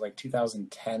 I think it was like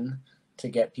 2010, to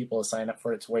get people to sign up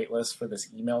for its waitlist for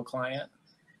this email client.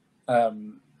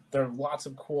 There are lots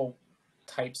of cool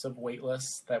types of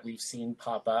waitlists that we've seen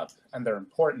pop up, and they're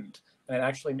important. And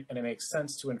it makes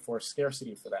sense to enforce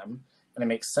scarcity for them, and it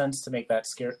makes sense to make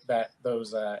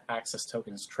those access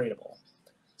tokens tradable.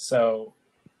 So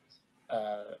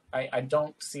I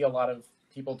don't see a lot of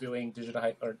people doing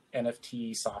digital or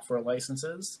NFT software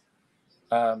licenses,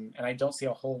 and I don't see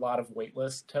a whole lot of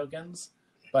waitlist tokens,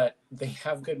 but they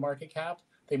have good market cap.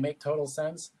 They make total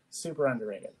sense. Super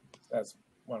underrated. That's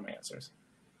one of my answers.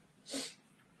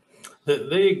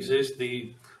 They exist.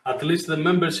 At least the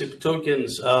membership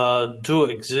tokens do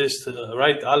exist,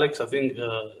 right, Alex? I think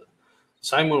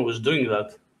Simon was doing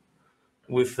that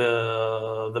with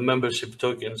the membership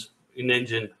tokens in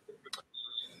Enjin.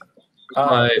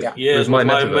 Yes, my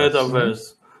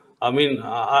metaverse. I mean,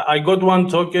 I got one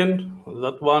token,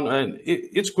 that one, and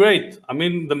it's great. I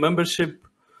mean, the membership,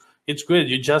 it's great.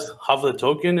 You just have the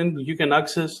token and you can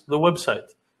access the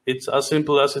website. It's as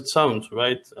simple as it sounds,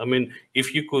 right? I mean,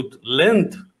 if you could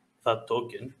lend that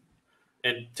token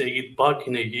and take it back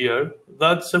in a year,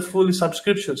 that's a fully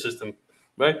subscription system,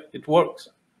 right? It works.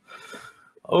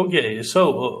 Okay,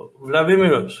 so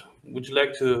Vladimiros, would you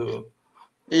like to?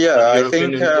 Yeah, I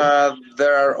think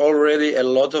there are already a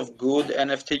lot of good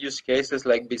NFT use cases.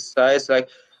 Like besides, like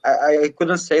I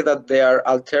couldn't say that they are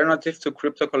alternative to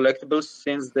crypto collectibles,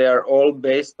 since they are all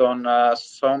based on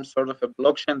some sort of a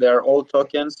blockchain. They are all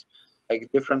tokens, like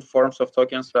different forms of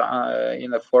tokens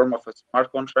in the form of a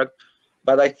smart contract.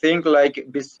 But I think, like,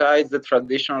 besides the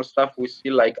traditional stuff we see,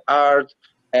 like art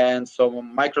and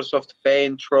some Microsoft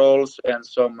Paint trolls and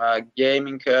some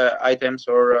gaming items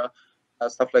or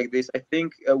stuff like this, I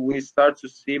think we start to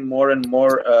see more and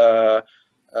more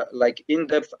like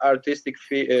in-depth artistic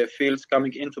fields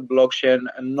coming into blockchain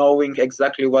and knowing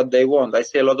exactly what they want. I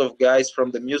see a lot of guys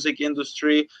from the music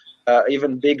industry,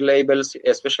 even big labels,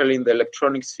 especially in the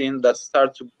electronic scene, that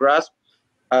start to grasp,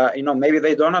 maybe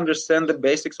they don't understand the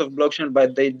basics of blockchain,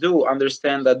 but they do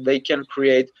understand that they can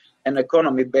create an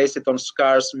economy based on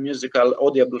scarce musical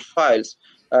audible files,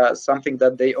 something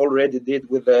that they already did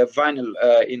with the vinyl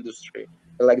industry.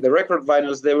 Like the record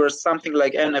vinyls, they were something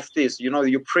like NFTs.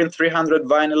 You print 300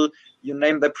 vinyl, you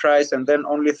name the price, and then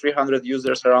only 300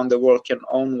 users around the world can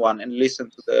own one and listen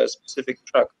to the specific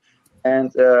track.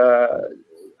 And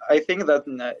I think that,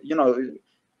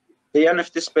 the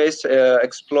NFT space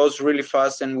explodes really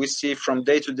fast, and we see from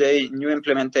day to day new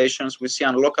implementations. We see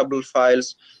unlockable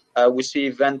files, we see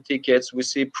event tickets, we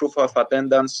see proof of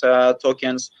attendance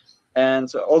tokens,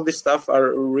 and all this stuff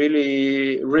are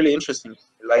really, really interesting.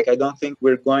 Like, I don't think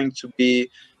we're going to be,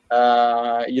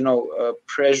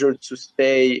 pressured to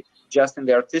stay just in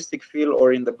the artistic field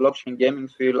or in the blockchain gaming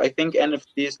field. I think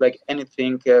NFTs, like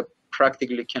anything,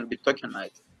 practically can be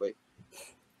tokenized.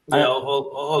 Yeah,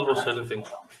 almost anything.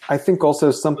 I think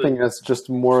also something that's just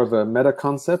more of a meta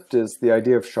concept is the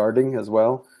idea of sharding as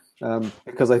well,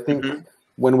 because I think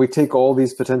when we take all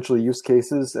these potential use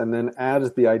cases and then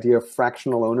add the idea of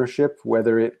fractional ownership,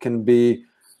 whether it can be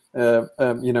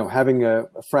having a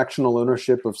fractional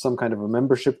ownership of some kind of a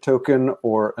membership token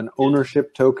or an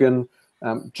ownership token,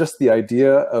 just the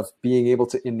idea of being able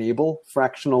to enable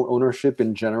fractional ownership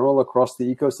in general across the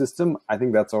ecosystem, I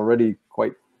think that's already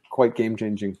quite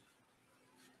game-changing.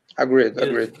 Agreed.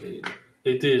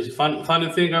 It is. Funny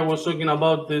thing, I was talking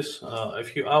about this a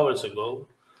few hours ago,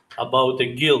 about a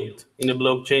guild in a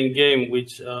blockchain game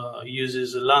which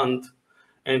uses land.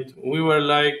 And we were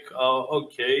like,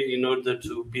 okay, in order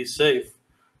to be safe,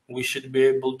 we should be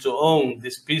able to own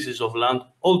these pieces of land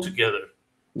all together.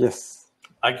 Yes.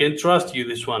 I can trust you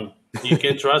this one. You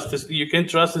can trust this. You can't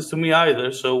trust this to me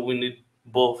either. So we need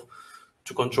both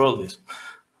to control this.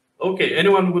 Okay,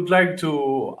 anyone would like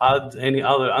to add any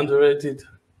other underrated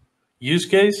use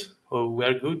case, or we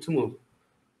are good to move?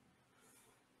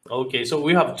 Okay, so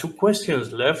we have 2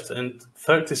 questions left and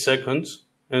 30 seconds,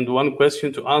 and one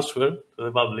question to answer to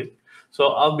the public. So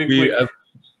I'll be quick.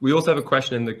 We also have a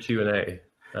question in the Q&A.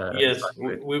 Yes,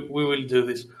 we will do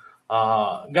this.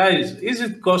 Guys, is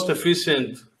it cost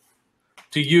efficient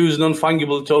to use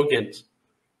non-fungible tokens?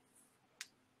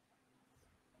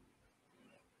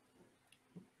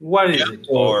 What is it?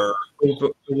 Or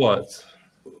what?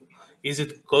 Is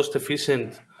it cost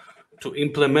efficient to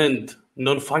implement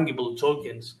non-fungible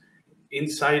tokens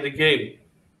inside the game?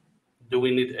 Do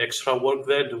we need extra work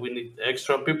there? Do we need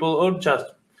extra people, or just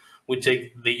we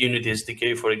take the Unity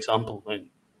SDK, for example, and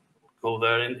go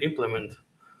there and implement?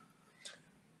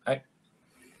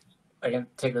 I can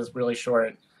take this really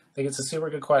short. I think it's a super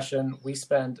good question. We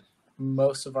spend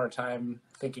most of our time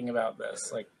thinking about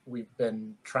this. Like, we've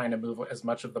been trying to move as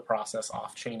much of the process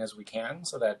off chain as we can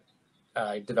so that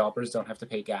developers don't have to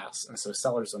pay gas, and so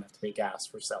sellers don't have to pay gas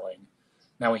for selling.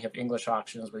 Now we have English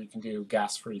auctions where you can do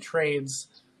gas-free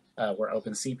trades, where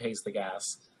OpenSea pays the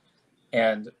gas.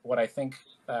 And what I think,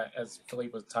 as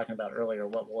Philippe was talking about earlier,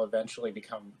 what will eventually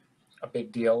become a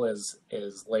big deal is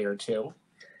layer 2.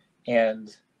 And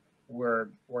we're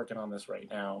working on this right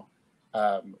now.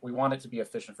 We want it to be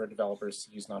efficient for developers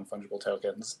to use non-fungible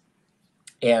tokens.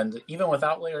 And even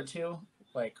without layer 2,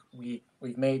 like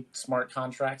we've made smart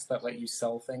contracts that let you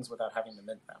sell things without having to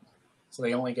mint them. So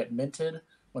they only get minted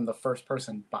when the first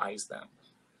person buys them.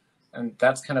 And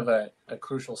that's kind of a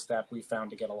crucial step we found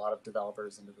to get a lot of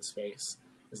developers into the space,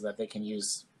 is that they can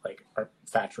use like our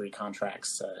factory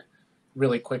contracts to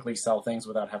really quickly sell things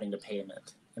without having to pay a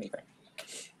mint anything.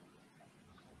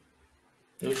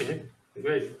 Okay,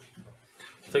 great.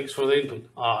 Thanks for the input.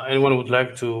 Anyone would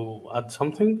like to add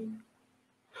something?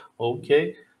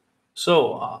 Okay.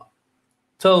 So,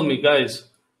 tell me, guys,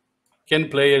 can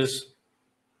players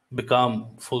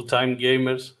become full-time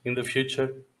gamers in the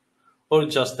future? Or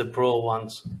just the pro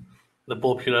ones, the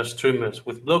popular streamers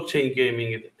with blockchain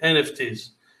gaming and NFTs?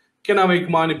 Can I make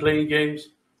money playing games?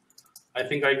 I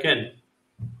think I can.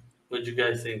 What do you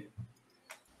guys think?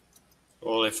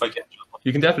 Well, if I can.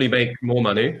 You can definitely make more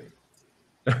money.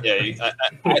 Yeah.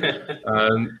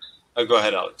 Go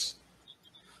ahead, Alex.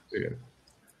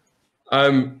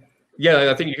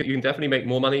 Yeah, I think you can definitely make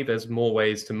more money. There's more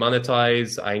ways to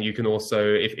monetize, and you can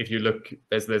also, if you look,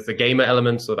 there's the gamer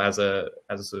element sort of as a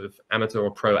sort of amateur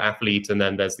or pro athlete, and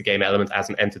then there's the gamer element as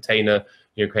an entertainer.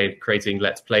 Creating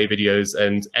let's play videos,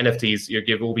 and NFTs. You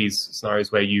give all these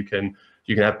scenarios where you can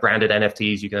have branded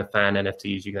NFTs, you can have fan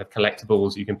NFTs, you can have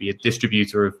collectibles, you can be a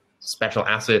distributor of special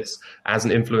assets as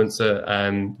an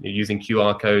influencer, using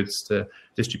QR codes to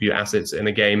distribute assets in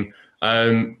a game.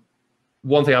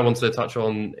 One thing I wanted to touch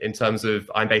on in terms of,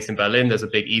 I'm based in Berlin, there's a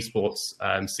big esports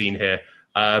scene here.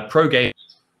 Pro game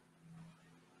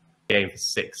for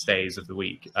 6 days of the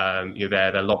week.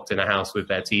 They're locked in a house with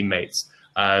their teammates.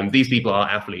 These people are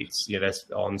athletes. They're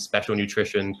on special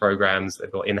nutrition programs.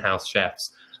 They've got in-house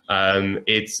chefs.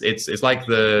 It's like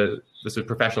the sort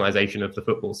of professionalization of the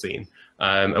football scene.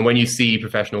 And when you see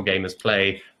professional gamers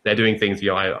play, they're doing things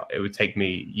it would take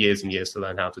me years and years to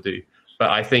learn how to do. But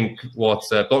I think what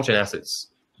blockchain assets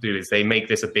do is they make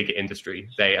this a bigger industry.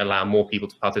 They allow more people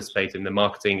to participate in the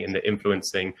marketing, in the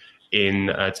influencing, in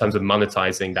terms of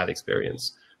monetizing that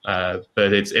experience.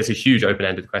 But it's a huge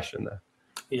open-ended question there.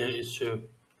 Yeah, it's true.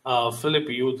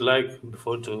 Philippe, you would like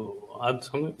before to add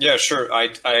something? Yeah, sure. I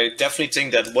definitely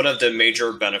think that one of the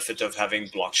major benefits of having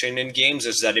blockchain in games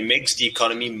is that it makes the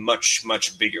economy much,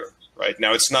 much bigger. Right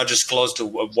now, it's not just closed to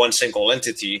one single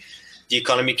entity. The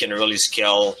economy can really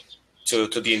scale to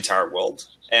the entire world.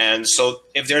 And so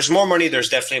if there's more money, there's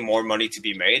definitely more money to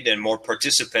be made, and more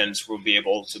participants will be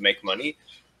able to make money.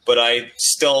 But I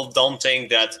still don't think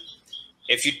that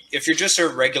if you're just a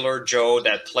regular Joe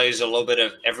that plays a little bit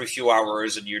of every few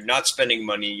hours and you're not spending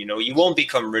money, you won't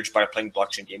become rich by playing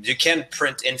blockchain games. You can't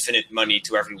print infinite money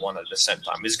to everyone at the same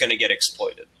time. It's going to get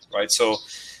exploited, right? So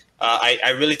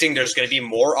I really think there's going to be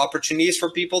more opportunities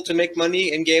for people to make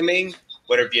money in gaming,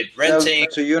 whether it be renting.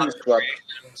 To Uniswap.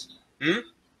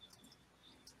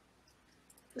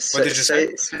 What did you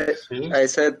say? I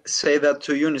said, say that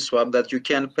to Uniswap, that you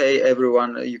can pay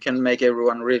everyone, you can make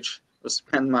everyone rich to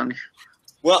spend money.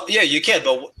 Well, yeah, you can,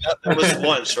 but that was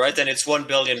once, right? And it's $1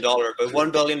 billion, but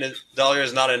 $1 billion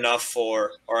is not enough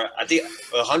or I think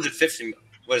 150.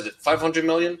 What is it? 500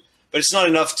 million? But it's not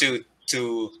enough to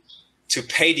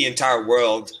pay the entire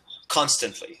world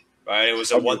constantly, right? It was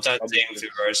a one-time thing with a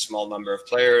very small number of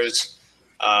players.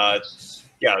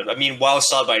 Yeah, I mean, while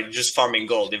started by just farming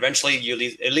gold, eventually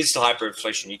it leads to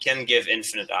hyperinflation. You can't give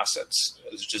infinite assets;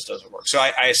 it just doesn't work. So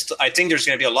I think there's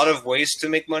going to be a lot of ways to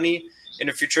make money in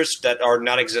the future that are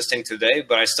not existing today,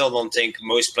 but I still don't think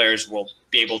most players will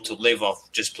be able to live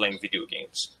off just playing video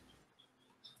games.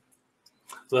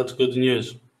 That's good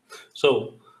news.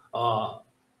 So that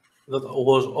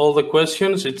was all the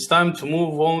questions. It's time to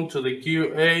move on to the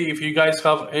Q&A. If you guys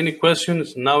have any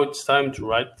questions, now it's time to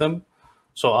write them.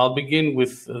 So I'll begin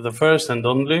with the first and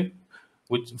only,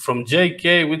 from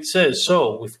JK, which says,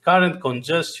 so with current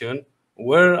congestion,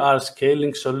 where are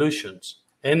scaling solutions?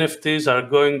 NFTs are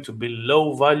going to be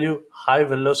low value, high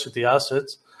velocity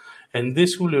assets, and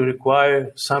this will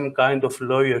require some kind of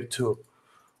lawyer too.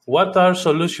 What are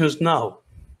solutions now?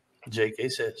 JK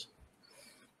says.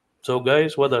 So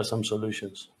guys, what are some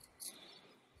solutions?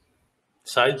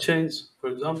 Sidechains, for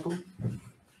example?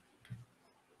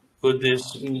 Could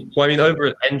this... Well, I mean, over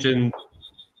at Enjin,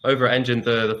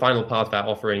 the final part of that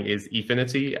offering is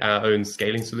Efinity, our own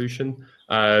scaling solution.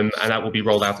 And that will be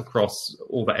rolled out across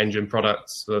all the Enjin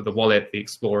products, the wallet, the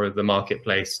Explorer, the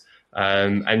marketplace.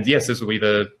 And yes, this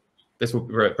will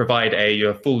provide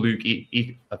a full loop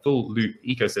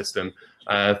ecosystem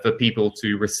for people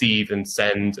to receive and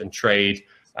send and trade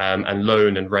and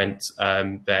loan and rent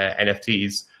their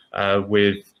NFTs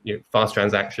with fast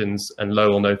transactions and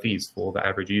low or no fees for the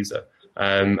average user.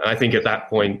 I think at that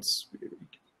point,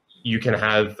 you can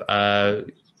have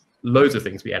loads of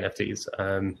things be NFTs.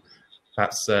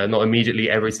 Perhaps not immediately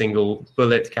every single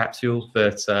bullet capsule,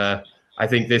 but I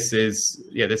think this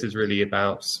is really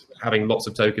about having lots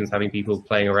of tokens, having people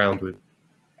playing around with.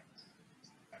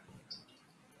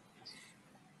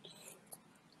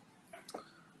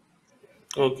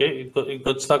 Okay, it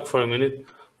got stuck for a minute.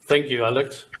 Thank you,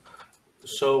 Alex.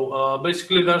 So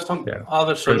basically, there are some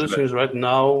other solutions right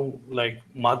now, like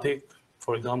Matic,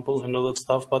 for example, and all that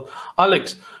stuff. But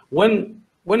Alex, when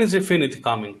is Efinity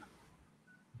coming?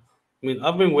 I mean,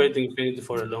 I've been waiting Efinity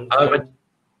for a long time.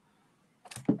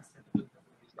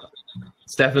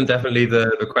 It's definitely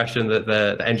the question that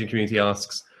the Enjin community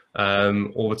asks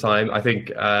all the time. I think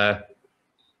I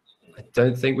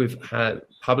don't think we've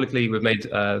made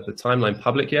the timeline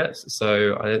public yet,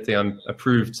 so I don't think I'm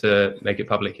approved to make it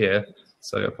public here.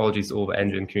 So apologies to all the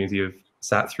Enjin community who've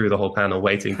sat through the whole panel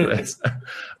waiting for this.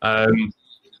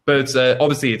 But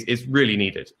obviously, it's really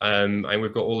needed. And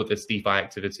we've got all of this DeFi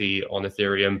activity on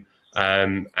Ethereum,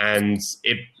 and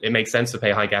it makes sense to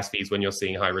pay high gas fees when you're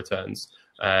seeing high returns.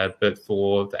 But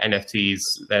for the NFTs,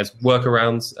 there's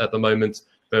workarounds at the moment,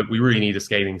 but we really need a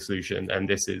scaling solution, and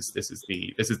this is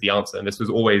the answer. And this was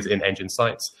always in Enjin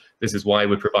sights. This is why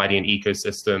we're providing an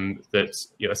ecosystem that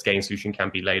a scaling solution can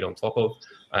be laid on top of,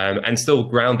 and still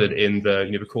grounded in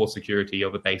the core security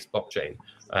of a base blockchain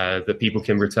that people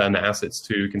can return their assets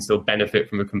to, can still benefit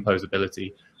from the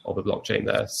composability of the blockchain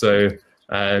there. So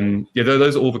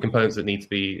those are all the components that need to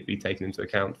be taken into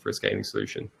account for a scaling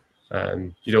solution.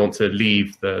 You don't want to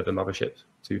leave the mothership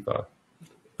too far.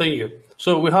 Thank you.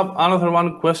 So we have another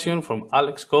one question from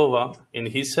Alex Kova, and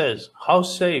he says, how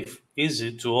safe is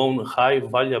it to own high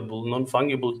valuable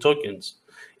non-fungible tokens?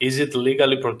 Is it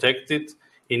legally protected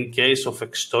in case of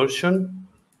extortion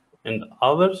and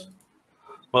others?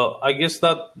 Well, I guess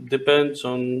that depends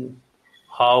on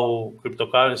how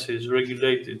cryptocurrency is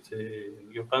regulated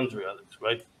in your country, Alex,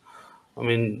 right? I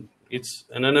mean, it's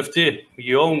an NFT.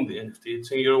 You own the NFT.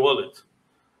 It's in your wallet.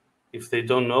 If they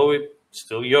don't know it, it's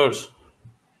still yours.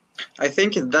 I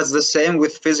think that's the same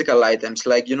with physical items.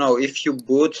 Like, if you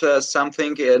boot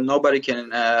something, nobody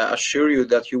can assure you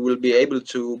that you will be able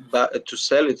to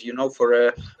sell it,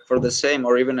 for the same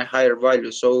or even a higher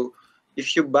value. So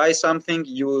if you buy something,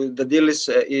 the deal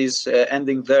is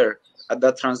ending there at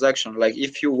that transaction. Like,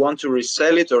 if you want to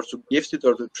resell it or to gift it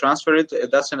or to transfer it,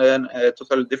 that's a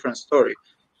totally different story.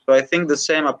 So I think the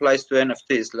same applies to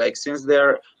NFTs. Like, since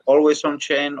they're always on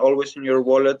chain, always in your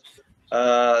wallet,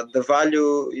 the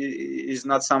value is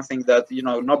not something that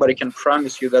nobody can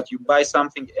promise you that you buy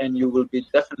something and you will be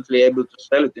definitely able to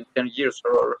sell it in 10 years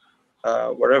or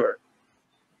whatever.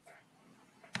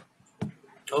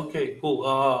 Okay, cool.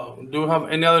 Do you have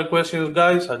any other questions,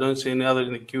 guys? I don't see any other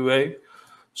in the QA,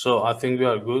 so I think we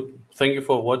are good. Thank you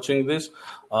for watching this.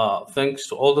 Thanks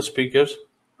to all the speakers.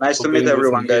 Nice to meet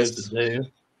everyone, guys. Today.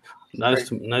 Nice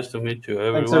to meet you,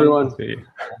 everyone. Thanks, everyone.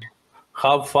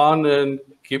 Have fun and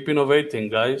keep innovating,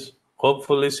 guys.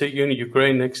 Hopefully see you in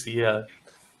Ukraine next year.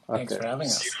 Thanks for having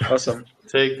us. Awesome.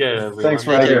 Take care, everyone. Thanks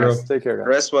for having us. Take care, guys.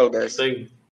 Rest well, guys. Thank you.